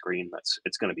a screen,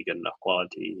 it's going to be good enough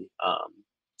quality.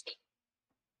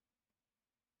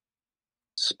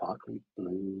 Sparkly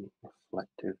blue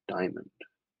reflective diamond.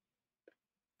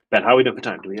 Ben, how are we doing for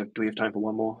time? Do we have time for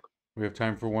one more? We have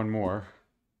time for one more.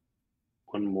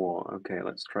 One more. Okay,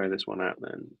 let's try this one out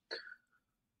then.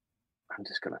 I'm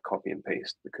just gonna copy and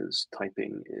paste because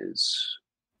typing is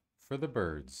For the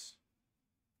birds.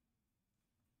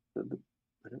 I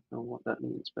don't know what that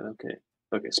means, but okay.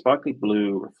 Okay, sparkly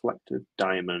blue reflective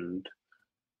diamond.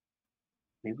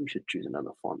 Maybe we should choose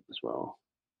another font as well.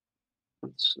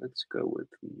 Let's go with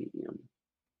medium.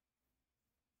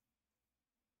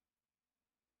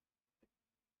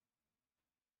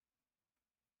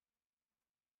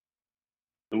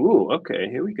 Ooh, okay,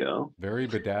 here we go. Very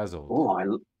bedazzled.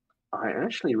 Oh, I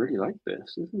actually really like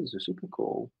this. This is super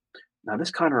cool. Now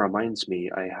this kind of reminds me,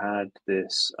 I had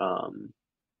this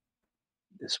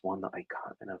this one that I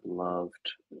kind of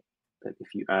loved. That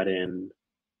if you add in,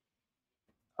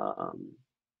 um,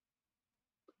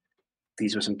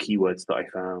 these were some keywords that I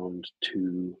found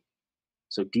to,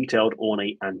 so detailed,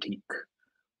 ornate, antique.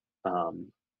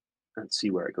 Let's see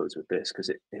where it goes with this, because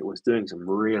it was doing some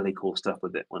really cool stuff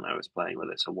with it when I was playing with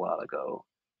this a while ago.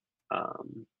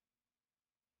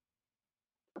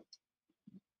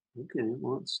 Okay,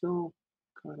 well, it's still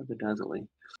kind of bedazzling.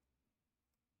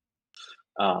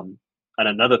 And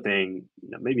another thing,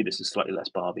 maybe this is slightly less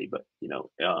Barbie, but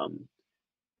you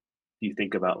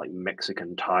think about like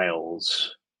Mexican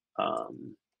tiles,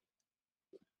 um,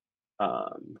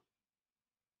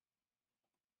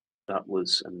 that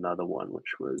was another one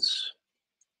which was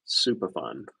super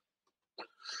fun,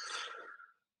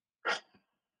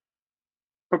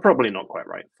 but probably not quite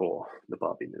right for the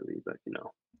Barbie movie. But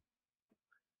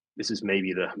this is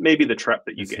maybe the trap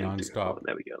that you It's get into. nonstop. Oh,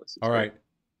 there we go. This is All right. great.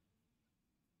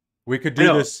 We could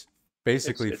do this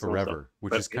basically it's forever, nonstop, which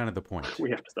but is kind of the point.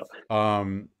 We have to stop.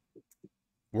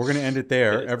 We're going to end it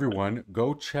there. It is Everyone,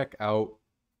 go check out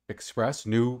Express,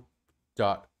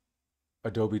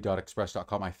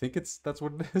 new.adobe.express.com. I think that's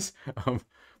what it is.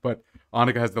 But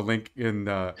Annika has the link in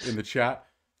the chat.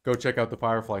 Go check out the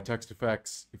Firefly text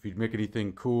effects. If you make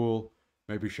anything cool,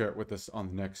 maybe share it with us on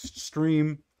the next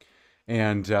stream.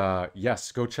 And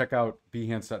yes, go check out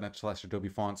behance.net/Adobe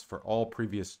Fonts for all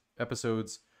previous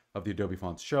episodes of the Adobe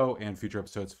Fonts show and future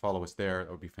episodes. Follow us there.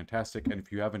 That would be fantastic. And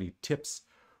if you have any tips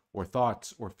or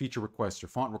thoughts or feature requests or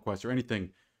font requests or anything,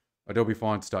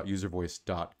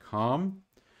 adobefonts.uservoice.com.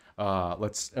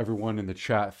 Let's everyone in the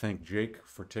chat thank Jake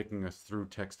for taking us through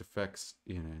text effects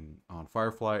on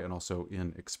Firefly and also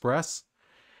in Express.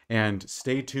 And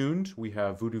stay tuned. We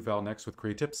have Voodoo Val next with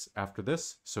Create Tips after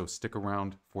this, so stick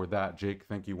around for that. Jake,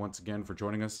 thank you once again for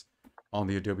joining us on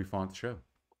the Adobe Fonts Show.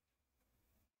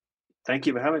 Thank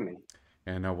you for having me.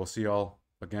 And we'll see y'all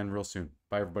again real soon.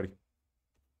 Bye, everybody.